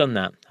I've done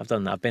that. I've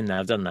done that. I've been there.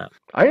 I've done that.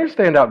 I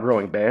understand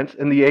outgrowing bands.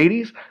 In the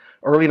 80s,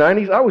 early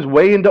 90s, I was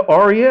way into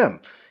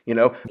REM.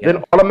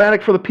 Then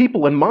Automatic for the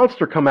People and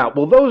Monster come out.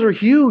 Well, those are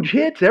huge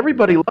hits.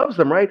 Everybody loves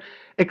them, right?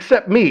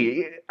 Except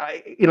me.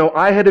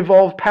 I had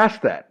evolved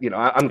past that.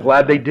 I'm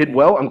glad they did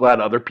well. I'm glad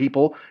other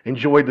people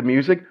enjoyed the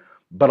music.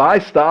 But I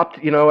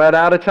stopped, at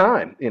out of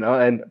time,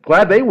 and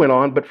glad they went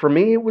on. But for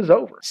me, it was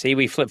over. See,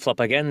 we flip-flop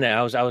again there.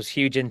 I was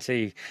huge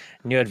into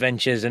New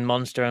Adventures and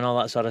Monster and all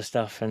that sort of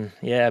stuff. And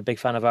yeah, big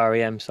fan of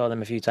REM. Saw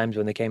them a few times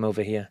when they came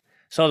over here.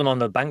 Saw them on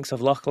the banks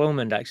of Loch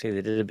Lomond, actually.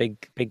 They did a big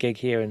gig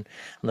here on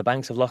the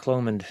banks of Loch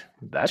Lomond.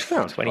 That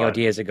sounds 20 odd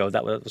years ago.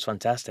 That was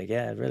fantastic.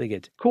 Yeah, really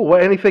good. Cool.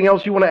 Well, anything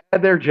else you want to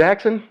add there,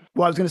 Jackson?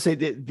 Well, I was going to say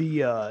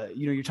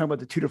you're talking about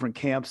the 2 different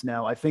camps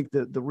now. I think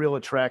the real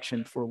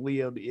attraction for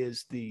Liam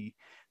is the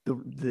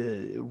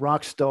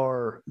rock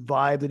star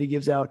vibe that he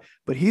gives out,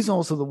 but he's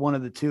also the one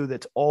of the 2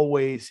 that's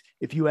always,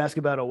 if you ask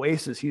about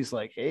Oasis, he's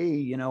like,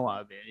 hey,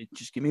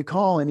 just give me a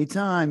call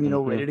anytime,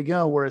 ready to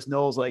go. Whereas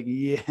Noel's like,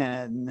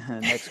 yeah,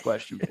 next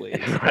question, please.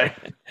 Right.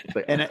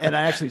 And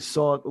I actually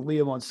saw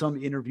Liam on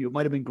some interview. It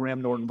might have been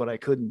Graham Norton, but I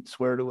couldn't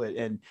swear to it.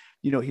 And,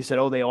 he said,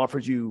 oh, they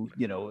offered you,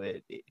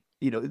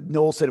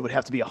 Noel said it would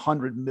have to be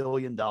 $100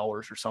 million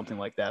or something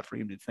like that for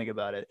him to think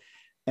about it.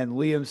 And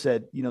Liam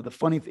said, the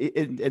funny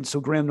and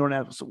so Graham Norton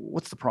asked, so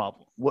what's the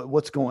problem?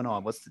 What's going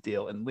on? What's the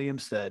deal? And Liam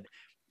said,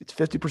 it's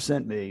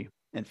 50% me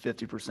and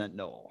 50%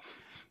 Noel.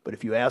 But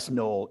if you ask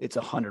Noel, it's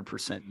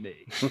 100%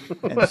 me.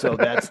 And so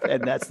that's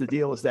the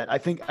deal, is that I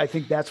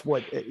think that's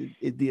what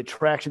the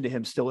attraction to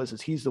him still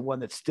is he's the one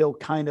that's still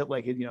kind of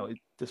like,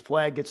 this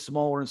flag gets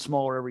smaller and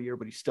smaller every year,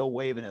 but he's still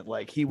waving it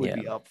like he would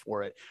be up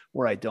for it,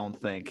 where I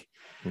don't think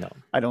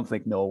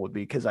Noel would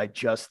be, because I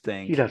just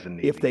think he doesn't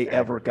need if they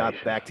ever got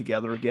back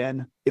together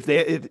again,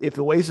 if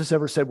Oasis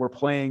ever said,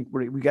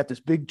 we got this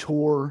big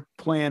tour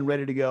plan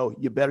ready to go,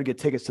 you better get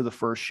tickets to the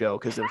first show,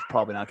 because there's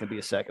probably not going to be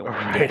a second one.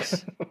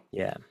 Yes.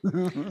 Yeah,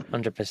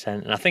 100%.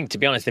 And I think, to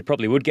be honest, they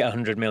probably would get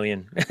 100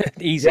 million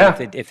easy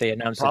if they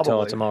announced a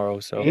tour tomorrow.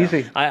 So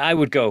easy. I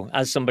would go,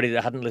 as somebody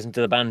that hadn't listened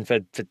to the band for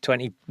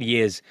 20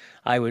 years.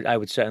 I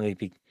would certainly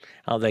be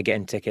out there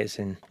getting tickets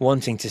and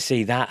wanting to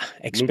see that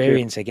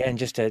experience again,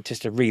 just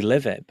to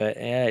relive it. But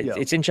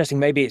it's interesting.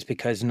 Maybe it's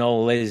because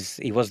Noel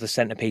he was the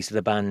centerpiece of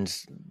the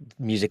band's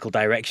musical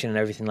direction and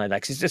everything like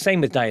that. Because it's the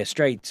same with Dire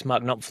Straits.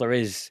 Mark Knopfler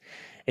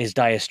is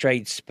Dire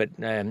Straits, but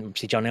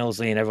obviously John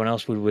Illsley and everyone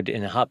else would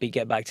in a heartbeat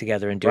get back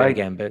together and do it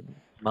again. But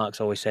Mark's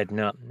always said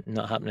not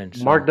happening.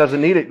 So. Mark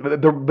doesn't need it.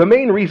 The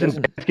main reason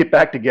bands get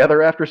back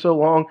together after so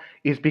long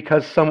is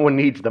because someone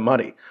needs the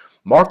money.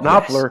 Mark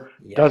Knopfler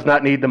does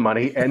not need the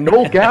money, and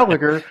Noel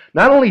Gallagher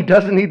not only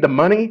doesn't need the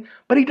money,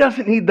 but he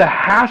doesn't need the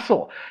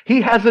hassle.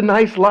 He has a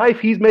nice life.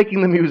 He's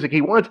making the music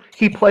he wants.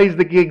 He plays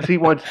the gigs he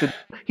wants to.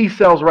 He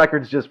sells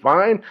records just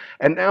fine.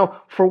 And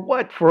now, for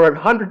what? For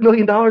 $100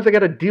 million, I got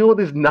to deal with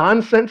this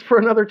nonsense for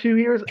another 2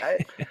 years?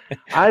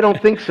 I don't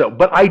think so.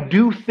 But I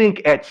do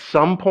think at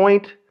some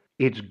point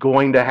it's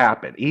going to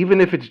happen,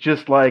 even if it's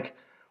just like,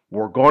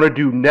 we're going to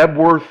do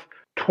Nebworth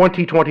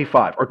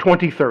 2025 or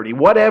 2030,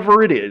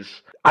 whatever it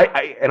is.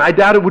 I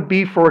doubt it would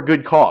be for a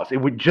good cause. It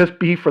would just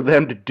be for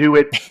them to do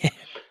it.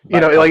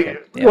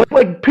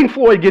 Like Pink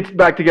Floyd gets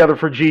back together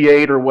for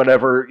G8 or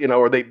whatever,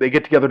 or they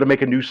get together to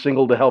make a new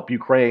single to help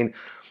Ukraine.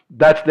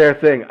 That's their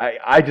thing.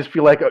 I just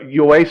feel like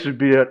Oasis would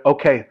be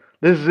okay,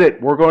 this is it.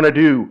 We're going to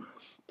do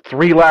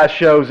 3 last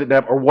shows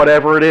or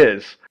whatever it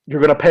is.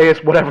 You're going to pay us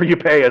whatever you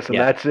pay us, and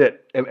that's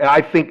it. And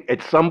I think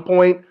at some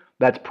point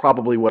that's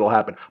probably what will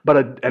happen.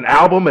 But an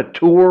album, a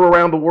tour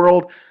around the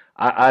world,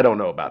 I don't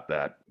know about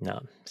that.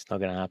 No, it's not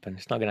going to happen.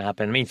 It's not going to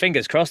happen. I mean,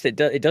 fingers crossed it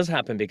does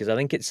happen, because I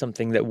think it's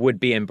something that would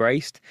be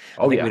embraced.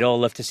 I think we'd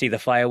all love to see the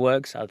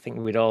fireworks. I think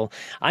we'd all...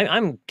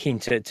 I'm keen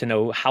to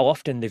know how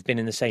often they've been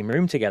in the same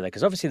room together,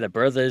 because obviously they're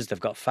brothers, they've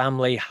got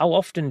family. How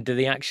often do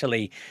they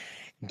actually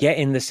get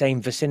in the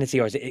same vicinity?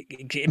 Or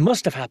it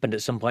must have happened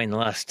at some point in the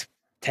last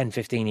 10,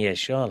 15 years,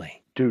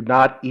 surely. Dude,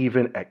 not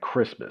even at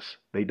Christmas.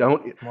 They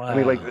don't... Wow. I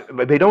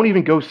mean, they don't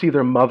even go see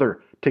their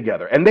mother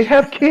together, and they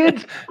have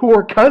kids who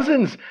are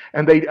cousins,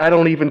 and I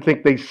don't even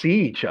think they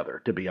see each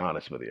other, to be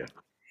honest with you.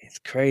 It's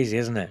crazy,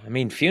 isn't it? I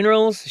mean,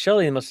 funerals,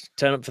 surely they must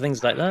turn up for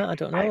things like that. I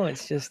don't know.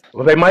 It's just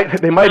they might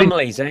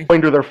families,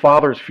 going to their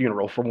father's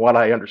funeral, from what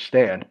I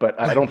understand, but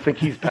I don't think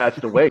he's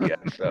passed away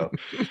yet. So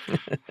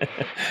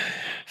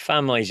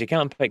families, you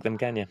can't pick them,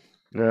 can you?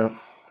 No,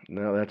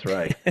 that's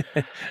right.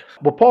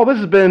 Well, Paul, this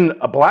has been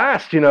a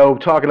blast.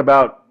 Talking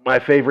about my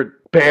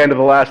favorite band of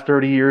the last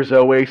 30 years,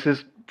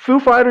 Oasis. Foo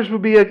Fighters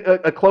would be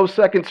a close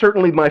second.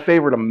 Certainly my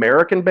favorite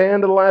American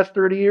band of the last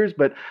 30 years,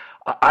 but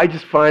I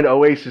just find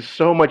Oasis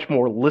so much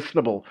more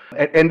listenable.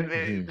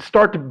 And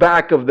start to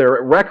back of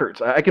their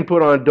records. I can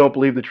put on Don't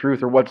Believe the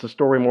Truth or What's the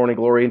Story, Morning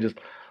Glory, and just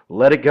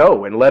let it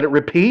go and let it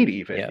repeat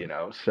even,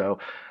 So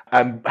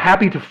I'm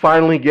happy to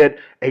finally get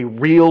a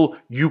real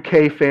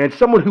UK fan,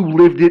 someone who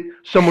lived it,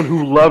 someone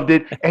who loved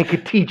it, and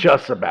could teach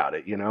us about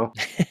it,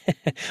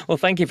 Well,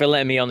 thank you for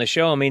letting me on the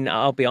show. I mean,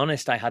 I'll be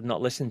honest, I had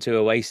not listened to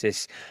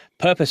Oasis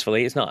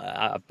purposefully. It's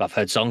not, I've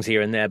heard songs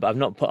here and there, but I've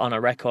not put on a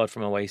record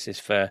from Oasis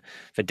for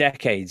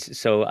decades.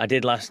 So I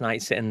did last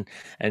night sit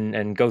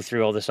and go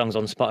through all the songs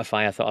on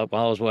Spotify. I thought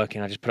while I was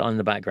working, I just put it on in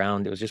the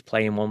background. It was just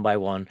playing one by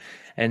one.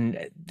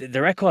 And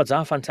the records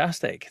are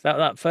fantastic.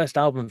 That first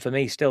album for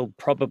me still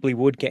probably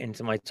would get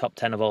into my top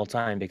 10 of all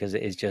time, because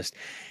it is just,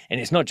 and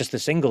it's not just the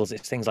singles,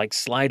 it's things like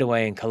Slide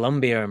Away and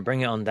Columbia and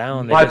Bring It On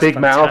Down. My Big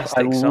Mouth,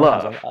 I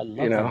love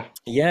them.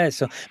 Yeah.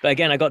 So, but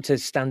again, I got to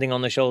Standing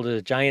on the Shoulders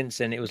of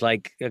Giants, and it was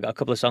like a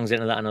couple of songs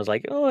into that, and I was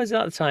like, oh, is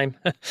that the time?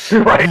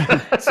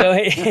 Right. So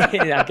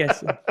I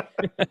guess.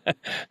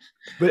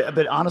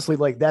 But honestly,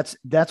 like that's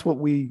what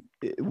we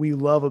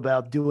love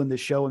about doing the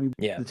show. I mean,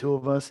 the two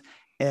of us.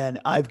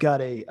 And I've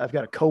got a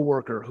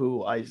coworker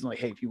who I was like,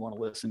 hey, if you want to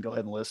listen, go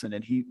ahead and listen.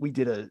 And we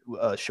did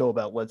a show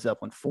about Led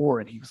Zeppelin 4,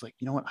 and he was like,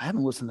 you know what? I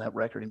haven't listened to that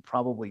record in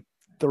probably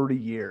 30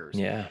 years.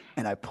 Yeah.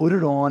 And I put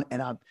it on,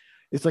 and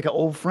it's like an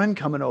old friend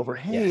coming over.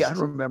 Hey, yes.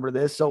 I remember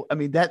this. So, I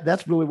mean,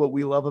 that's really what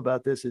we love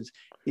about this is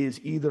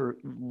either,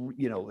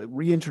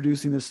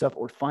 reintroducing this stuff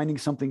or finding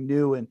something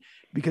new. And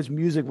because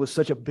music was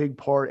such a big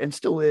part and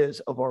still is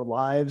of our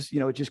lives.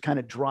 It just kind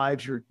of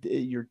drives your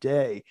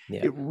day.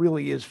 Yeah. It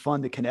really is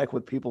fun to connect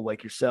with people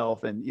like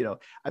yourself. And,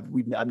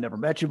 I've never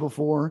met you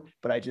before,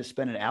 but I just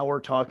spent an hour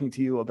talking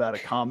to you about a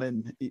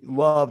common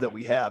love that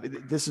we have.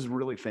 This is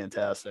really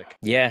fantastic.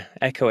 Yeah,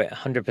 echo it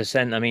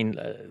 100%. I mean,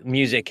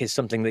 music is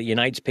something that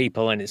unites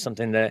people, and it's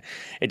something that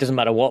it doesn't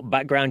matter what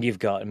background you've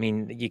got. I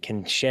mean, you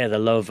can share the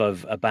love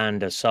of a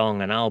band, a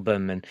song, an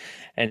album, and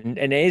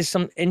it is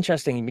some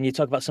interesting when you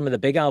talk about some of the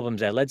big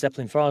albums there. Led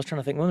Zeppelin 4, I was trying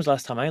to think, when was the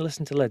last time I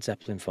listened to Led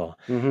Zeppelin 4?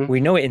 We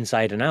know it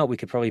inside and out. We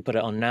could probably put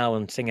it on now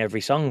and sing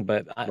every song,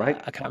 but I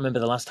can't remember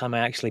the last time I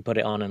actually put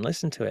it on and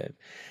listened to it.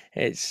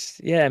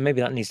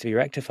 Maybe that needs to be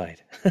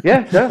rectified.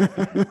 Yeah,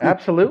 no,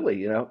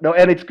 absolutely. No,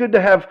 and it's good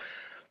to have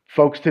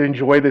folks to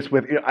enjoy this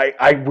with.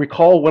 I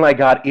recall when I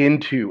got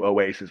into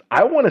Oasis,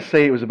 I want to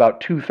say it was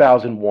about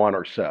 2001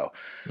 or so.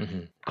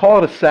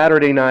 Call it a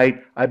Saturday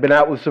night. I've been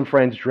out with some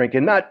friends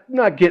drinking, not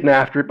getting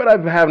after it, but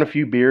I've been having a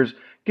few beers.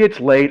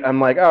 Gets late.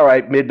 I'm like, all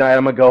right, midnight,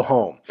 I'm going to go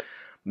home.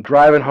 I'm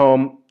driving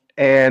home,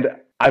 and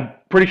I'm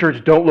pretty sure it's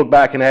Don't Look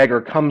Back in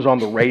Anger comes on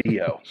the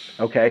radio,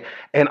 okay?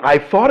 And I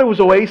thought it was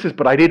Oasis,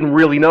 but I didn't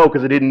really know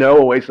because I didn't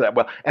know Oasis that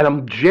well. And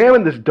I'm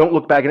jamming this Don't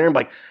Look Back in Anger. I'm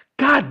like,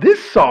 God, this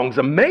song's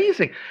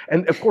amazing.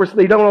 And, of course,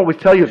 they don't always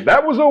tell you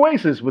that was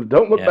Oasis with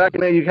Don't Look Back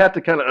in Anger. You have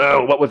to kind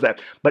of, what was that?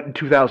 But in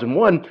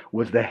 2001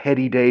 was the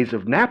heady days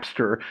of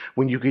Napster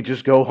when you could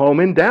just go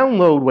home and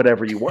download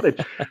whatever you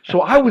wanted.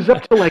 So I was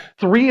up till like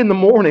 3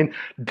 a.m.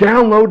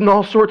 downloading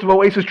all sorts of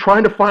Oasis,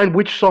 trying to find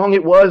which song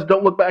it was,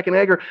 Don't Look Back in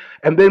Anger.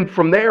 And then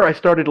from there, I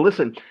started to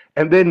listen.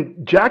 And then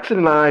Jackson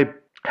and I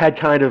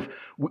had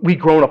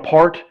we'd grown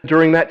apart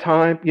during that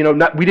time.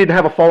 We didn't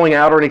have a falling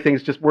out or anything.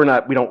 It's just we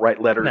don't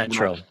write letters.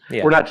 Natural.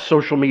 We're not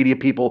social media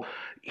people.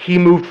 He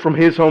moved from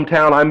his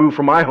hometown. I moved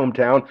from my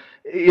hometown.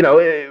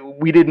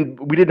 We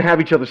didn't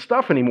have each other's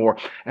stuff anymore.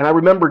 And I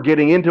remember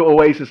getting into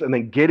Oasis and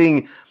then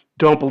getting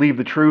Don't Believe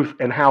the Truth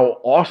and how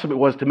awesome it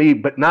was to me,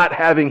 but not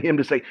having him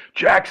to say,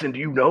 Jackson, do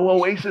you know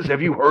Oasis?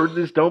 Have you heard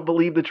this? Don't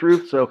Believe the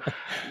Truth. So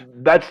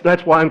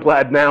that's why I'm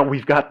glad now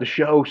we've got the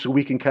show so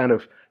we can kind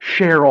of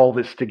share all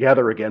this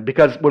together again.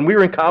 Because when we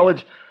were in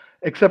college,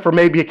 except for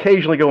maybe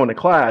occasionally going to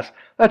class,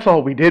 that's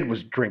all we did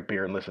was drink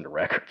beer and listen to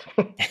records.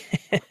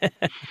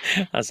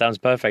 That sounds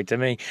perfect to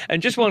me.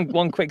 And just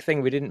one quick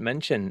thing we didn't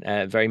mention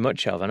very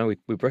much of. I know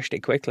we brushed it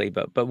quickly,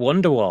 but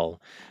Wonderwall,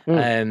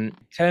 in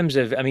terms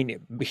of, I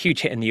mean, a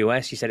huge hit in the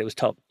US. You said it was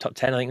top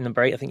 10, I think,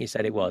 number 8. I think you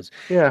said it was.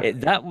 Yeah.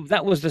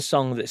 That was the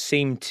song that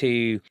seemed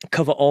to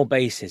cover all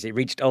bases. It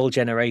reached all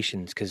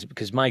generations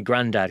because my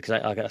granddad,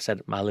 because like I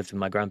said, I lived with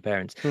my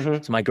grandparents,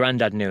 so my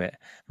granddad knew it.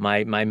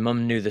 My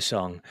mum knew the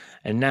song,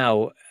 and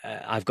now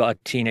I've got a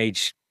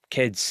teenage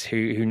kids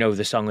who know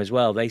the song as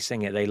well. They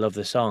sing it. They love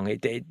the song.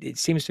 It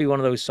seems to be one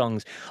of those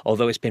songs,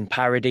 although it's been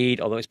parodied,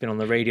 although it's been on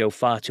the radio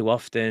far too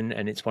often,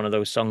 and it's one of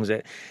those songs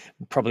that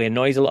probably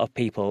annoys a lot of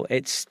people.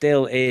 It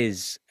still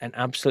is an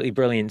absolutely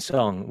brilliant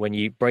song when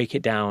you break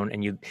it down,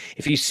 and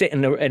if you sit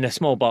in a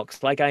small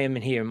box like I am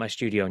in here in my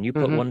studio, and you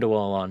put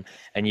Wonderwall on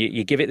and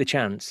you give it the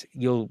chance,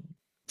 you'll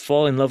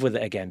fall in love with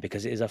it again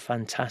because it is a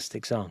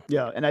fantastic song.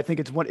 Yeah, and I think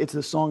it's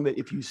a song that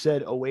if you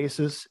said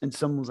Oasis and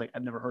someone was like,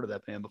 I've never heard of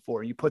that band before,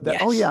 and you put that,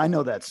 yes. Oh yeah, I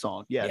know that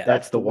song. Yeah,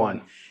 that's the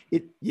one.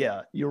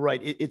 You're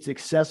right. It's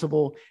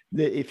accessible.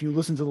 If you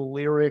listen to the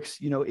lyrics,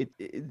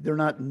 they're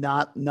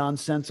not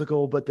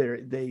nonsensical, but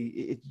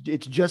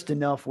it's just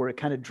enough where it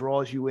kind of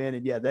draws you in.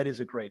 And yeah, that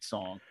is a great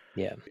song.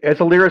 Yeah. As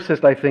a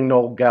lyricist, I think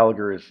Noel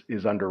Gallagher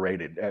is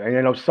underrated.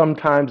 And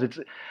sometimes it's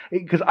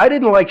because I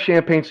didn't like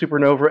Champagne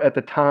Supernova at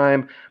the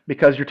time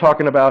because you're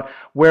talking about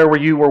where were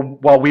you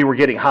while we were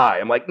getting high.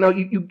 I'm like, no,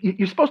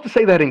 you're supposed to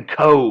say that in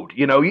code.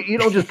 You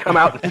don't just come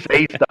out and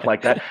say stuff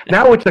like that.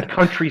 Now it's a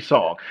country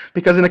song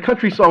because in a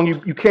country song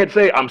you can't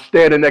say I'm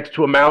standing next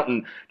to a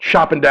mountain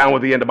chopping down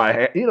with the end of my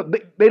hand.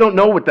 They don't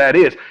know what that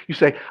is. You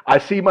say I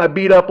see my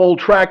beat up old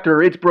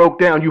tractor. It's broke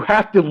down. You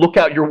have to look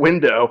out your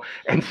window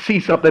and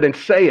see something and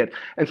say it. And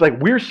it's like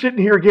we're sitting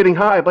here getting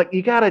high, but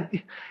you gotta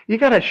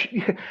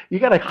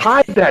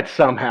hide that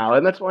somehow.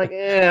 And that's like,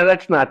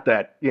 that's not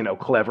that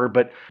clever.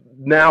 But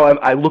now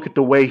I look at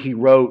the way he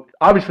wrote.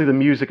 Obviously, the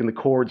music and the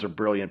chords are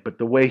brilliant, but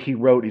the way he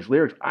wrote his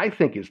lyrics, I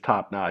think, is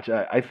top notch.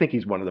 I think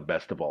he's one of the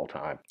best of all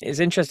time. It's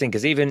interesting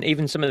because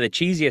even some of the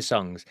cheesier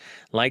songs,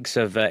 likes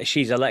of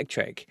 "She's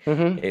Electric,"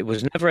 it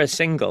was never a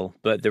single,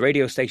 but the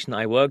radio station that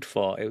I worked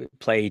for, it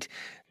played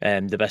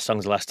the best songs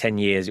of the last 10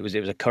 years. It was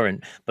a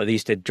current, but they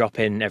used to drop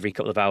in every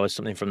couple of hours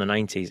something from the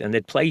 90s, and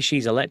they'd play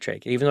 "She's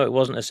Electric," even though it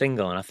wasn't a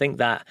single. And I think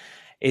that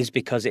is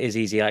because it is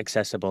easy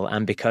accessible,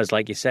 and because,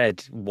 like you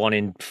said, 1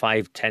 in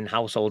 5, 10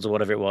 households or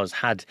whatever it was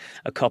had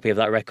a copy of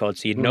that record,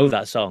 so you'd know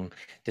that song,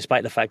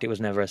 despite the fact it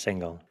was never a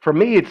single. For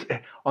me, it's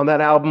on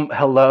that album,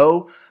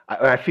 Hello.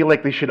 I feel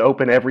like they should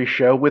open every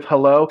show with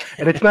hello.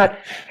 And it's not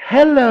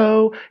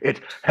hello, it's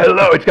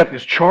hello. It's got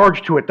this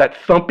charge to it, that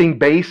thumping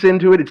bass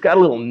into it. It's got a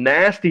little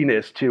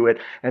nastiness to it.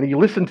 And you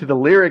listen to the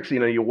lyrics,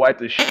 you wipe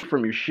the shit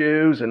from your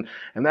shoes and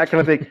that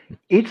kind of thing.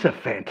 It's a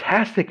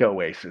fantastic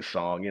Oasis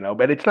song,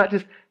 but it's not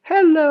just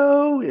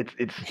hello. It's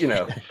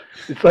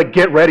it's like,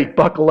 get ready,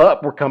 buckle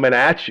up, we're coming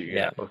at you.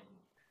 Yeah.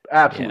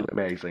 Absolutely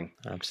amazing.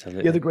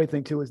 Absolutely. The other great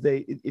thing too is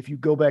if you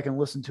go back and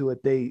listen to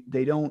it,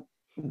 they don't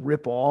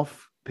rip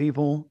off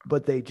people,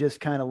 but they just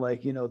kind of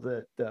like,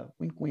 the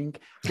wink, wink,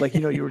 like,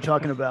 you were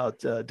talking about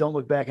Don't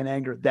Look Back in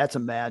Anger. That's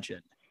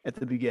Imagine at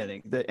the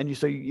beginning.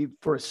 You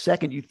for a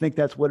second, you think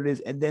that's what it is.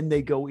 And then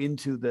they go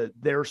into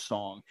their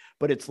song,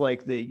 but it's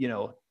like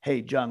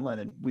hey, John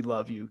Lennon, we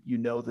love you.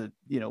 That,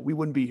 we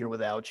wouldn't be here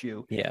without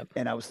you. Yeah.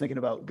 And I was thinking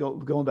about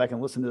going back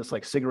and listening to this,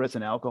 like Cigarettes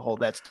and Alcohol.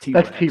 That's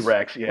T-Rex. That's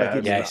T-Rex. Yeah.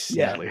 Like yes.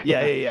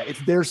 Yeah.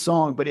 It's their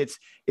song, but it's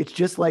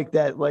just like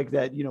that,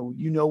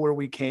 where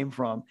we came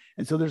from.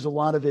 And so there's a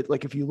lot of it.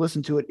 Like if you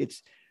listen to it,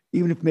 it's,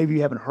 even if maybe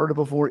you haven't heard it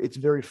before, it's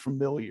very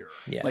familiar.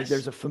 Yes. Like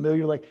there's a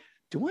familiar, like,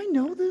 do I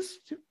know this?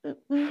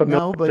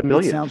 No, but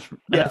it sounds.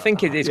 Yeah. I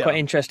think it's quite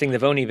interesting.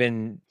 They've only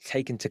been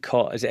taken to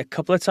court, is it a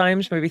couple of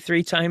times, maybe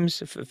 3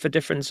 times for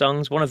different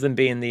songs? One of them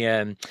being the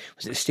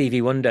was it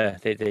Stevie Wonder?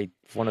 They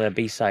one of their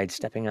B-sides,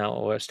 Stepping Out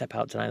or Step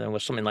Out Tonight, or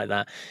something like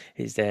that.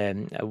 Is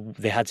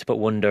they had to put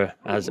Wonder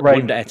as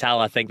Wonder et al.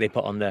 I think they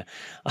put on the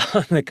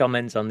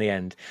comments on the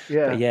end.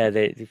 Yeah,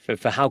 but yeah.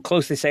 For how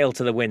close they sail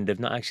to the wind, they've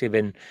not actually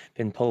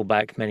been pulled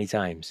back many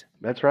times.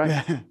 That's right.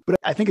 Yeah. But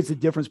I think it's a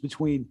difference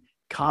between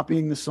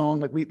copying the song,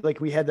 like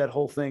we had that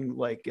whole thing,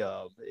 like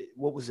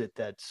what was it,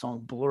 that song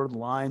Blurred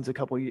Lines a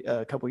couple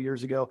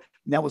years ago,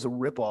 and that was a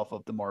ripoff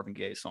of the Marvin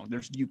Gaye song.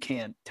 You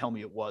can't tell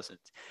me it wasn't.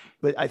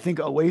 But I think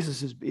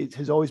Oasis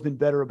has always been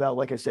better about,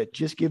 like I said,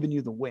 just giving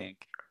you the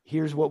wink,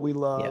 here's what we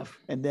love,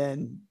 and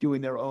then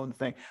doing their own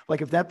thing.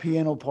 Like if that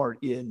piano part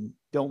in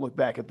Don't Look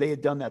Back, if they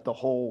had done that the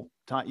whole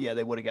time,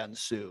 they would have gotten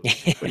sued.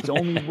 But it's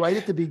only right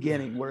at the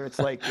beginning where it's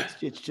like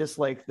it's just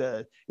like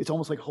it's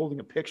almost like holding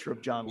a picture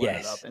of John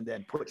Lennon up and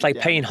then putting it's like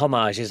down. paying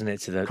homage, isn't it,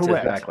 to the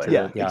correct to the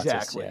artist,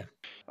 exactly. Yeah.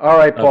 All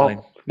right, Paul.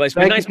 Lovely. But it's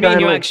been nice meeting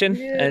you, Action.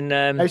 Yeah.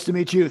 And nice to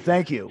meet you.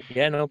 Thank you.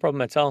 Yeah, no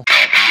problem at all.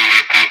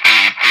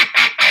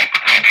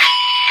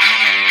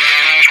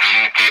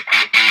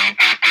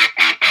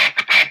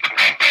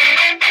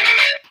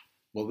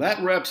 Well,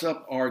 that wraps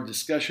up our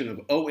discussion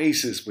of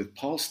Oasis with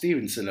Paul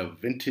Stevenson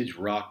of Vintage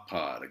Rock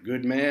Pod, a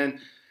good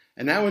man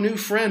and now a new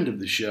friend of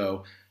the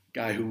show,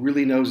 guy who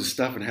really knows his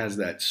stuff and has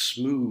that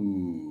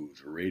smooth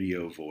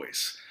radio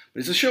voice. But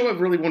it's a show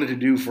I've really wanted to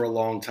do for a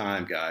long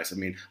time, guys. I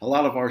mean, a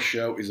lot of our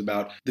show is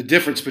about the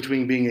difference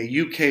between being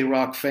a UK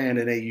rock fan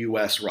and a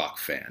US rock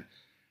fan.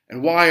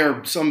 And why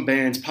are some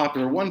bands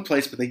popular in one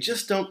place, but they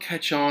just don't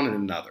catch on in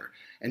another?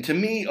 And to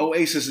me,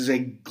 Oasis is a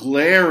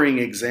glaring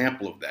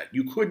example of that.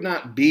 You could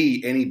not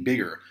be any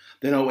bigger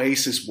than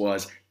Oasis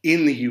was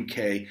in the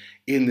UK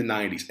in the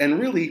 90s. And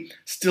really,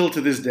 still to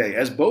this day,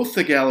 as both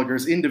the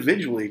Gallaghers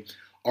individually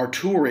are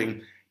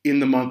touring in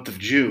the month of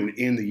June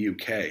in the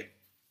UK.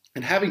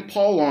 And having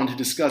Paul on to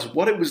discuss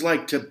what it was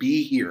like to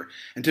be here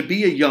and to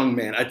be a young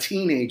man, a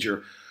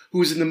teenager, who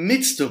was in the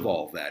midst of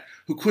all that,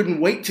 who couldn't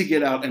wait to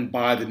get out and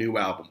buy the new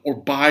album or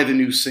buy the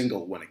new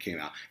single when it came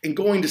out. And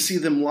going to see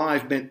them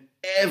live meant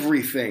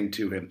everything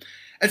to him.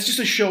 It's just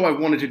a show I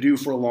wanted to do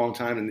for a long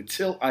time, and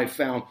until I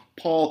found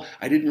Paul,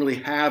 I didn't really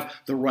have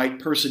the right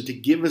person to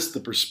give us the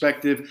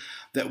perspective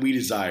that we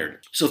desired.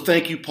 So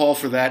thank you, Paul,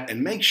 for that,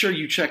 and make sure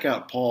you check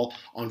out Paul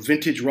on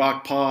Vintage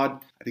Rock Pod.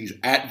 I think he's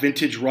at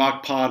Vintage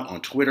Rock Pod on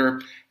Twitter,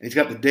 and he's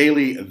got the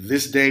daily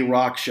This Day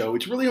Rock Show.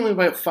 It's really only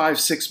about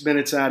 5-6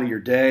 minutes out of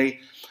your day,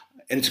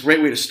 and it's a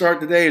great way to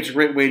start the day. It's a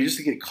great way just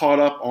to get caught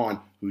up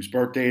on whose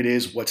birthday it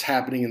is, what's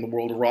happening in the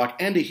world of rock,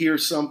 and to hear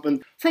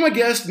something from a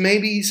guest,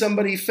 maybe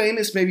somebody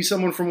famous, maybe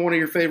someone from one of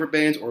your favorite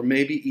bands, or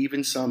maybe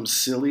even some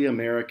silly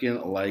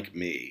American like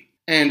me.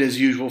 And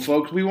as usual,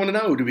 folks, we want to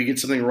know, did we get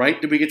something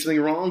right? Did we get something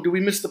wrong? Did we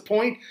miss the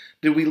point?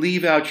 Did we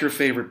leave out your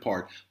favorite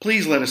part?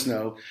 Please let us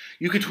know.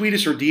 You can tweet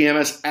us or DM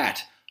us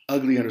at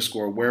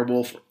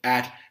ugly_werewolf or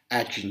at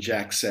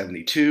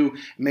ActionJack72.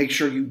 Make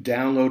sure you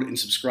download and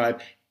subscribe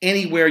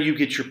anywhere you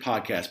get your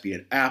podcast, be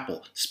it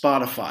Apple,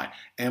 Spotify,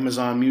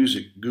 Amazon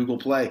Music, Google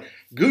Play.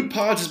 Good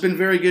Pods has been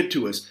very good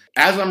to us.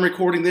 As I'm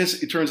recording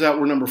this, it turns out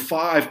we're number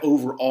 5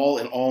 overall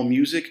in all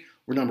music.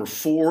 We're number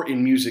 4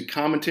 in music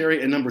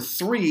commentary and number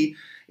 3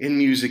 in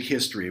music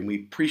history. And we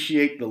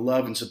appreciate the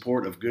love and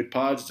support of Good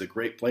Pods. It's a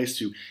great place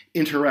to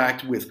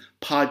interact with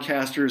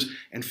podcasters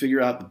and figure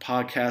out the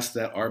podcasts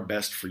that are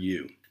best for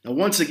you. Now,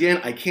 once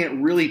again, I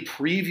can't really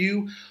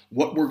preview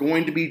what we're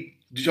going to be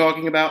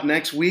talking about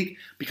next week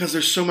because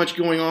there's so much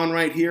going on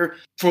right here.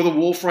 For The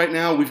Wolf right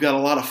now, we've got a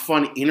lot of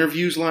fun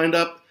interviews lined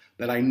up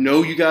that I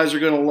know you guys are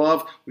going to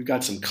love. We've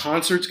got some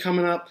concerts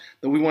coming up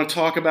that we want to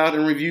talk about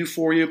and review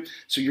for you.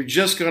 So you're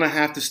just going to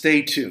have to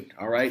stay tuned,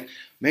 all right?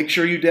 Make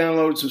sure you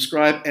download and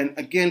subscribe. And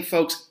again,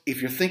 folks,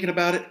 if you're thinking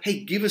about it,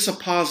 hey, give us a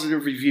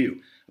positive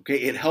review. Okay,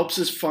 it helps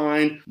us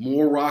find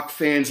more rock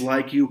fans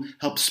like you,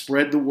 helps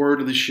spread the word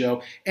of the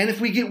show. And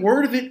if we get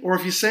word of it, or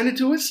if you send it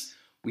to us,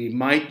 we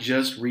might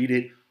just read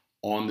it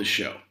on the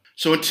show.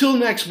 So until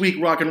next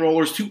week, rock and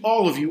rollers, to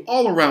all of you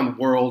all around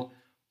the world,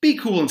 be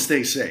cool and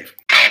stay safe.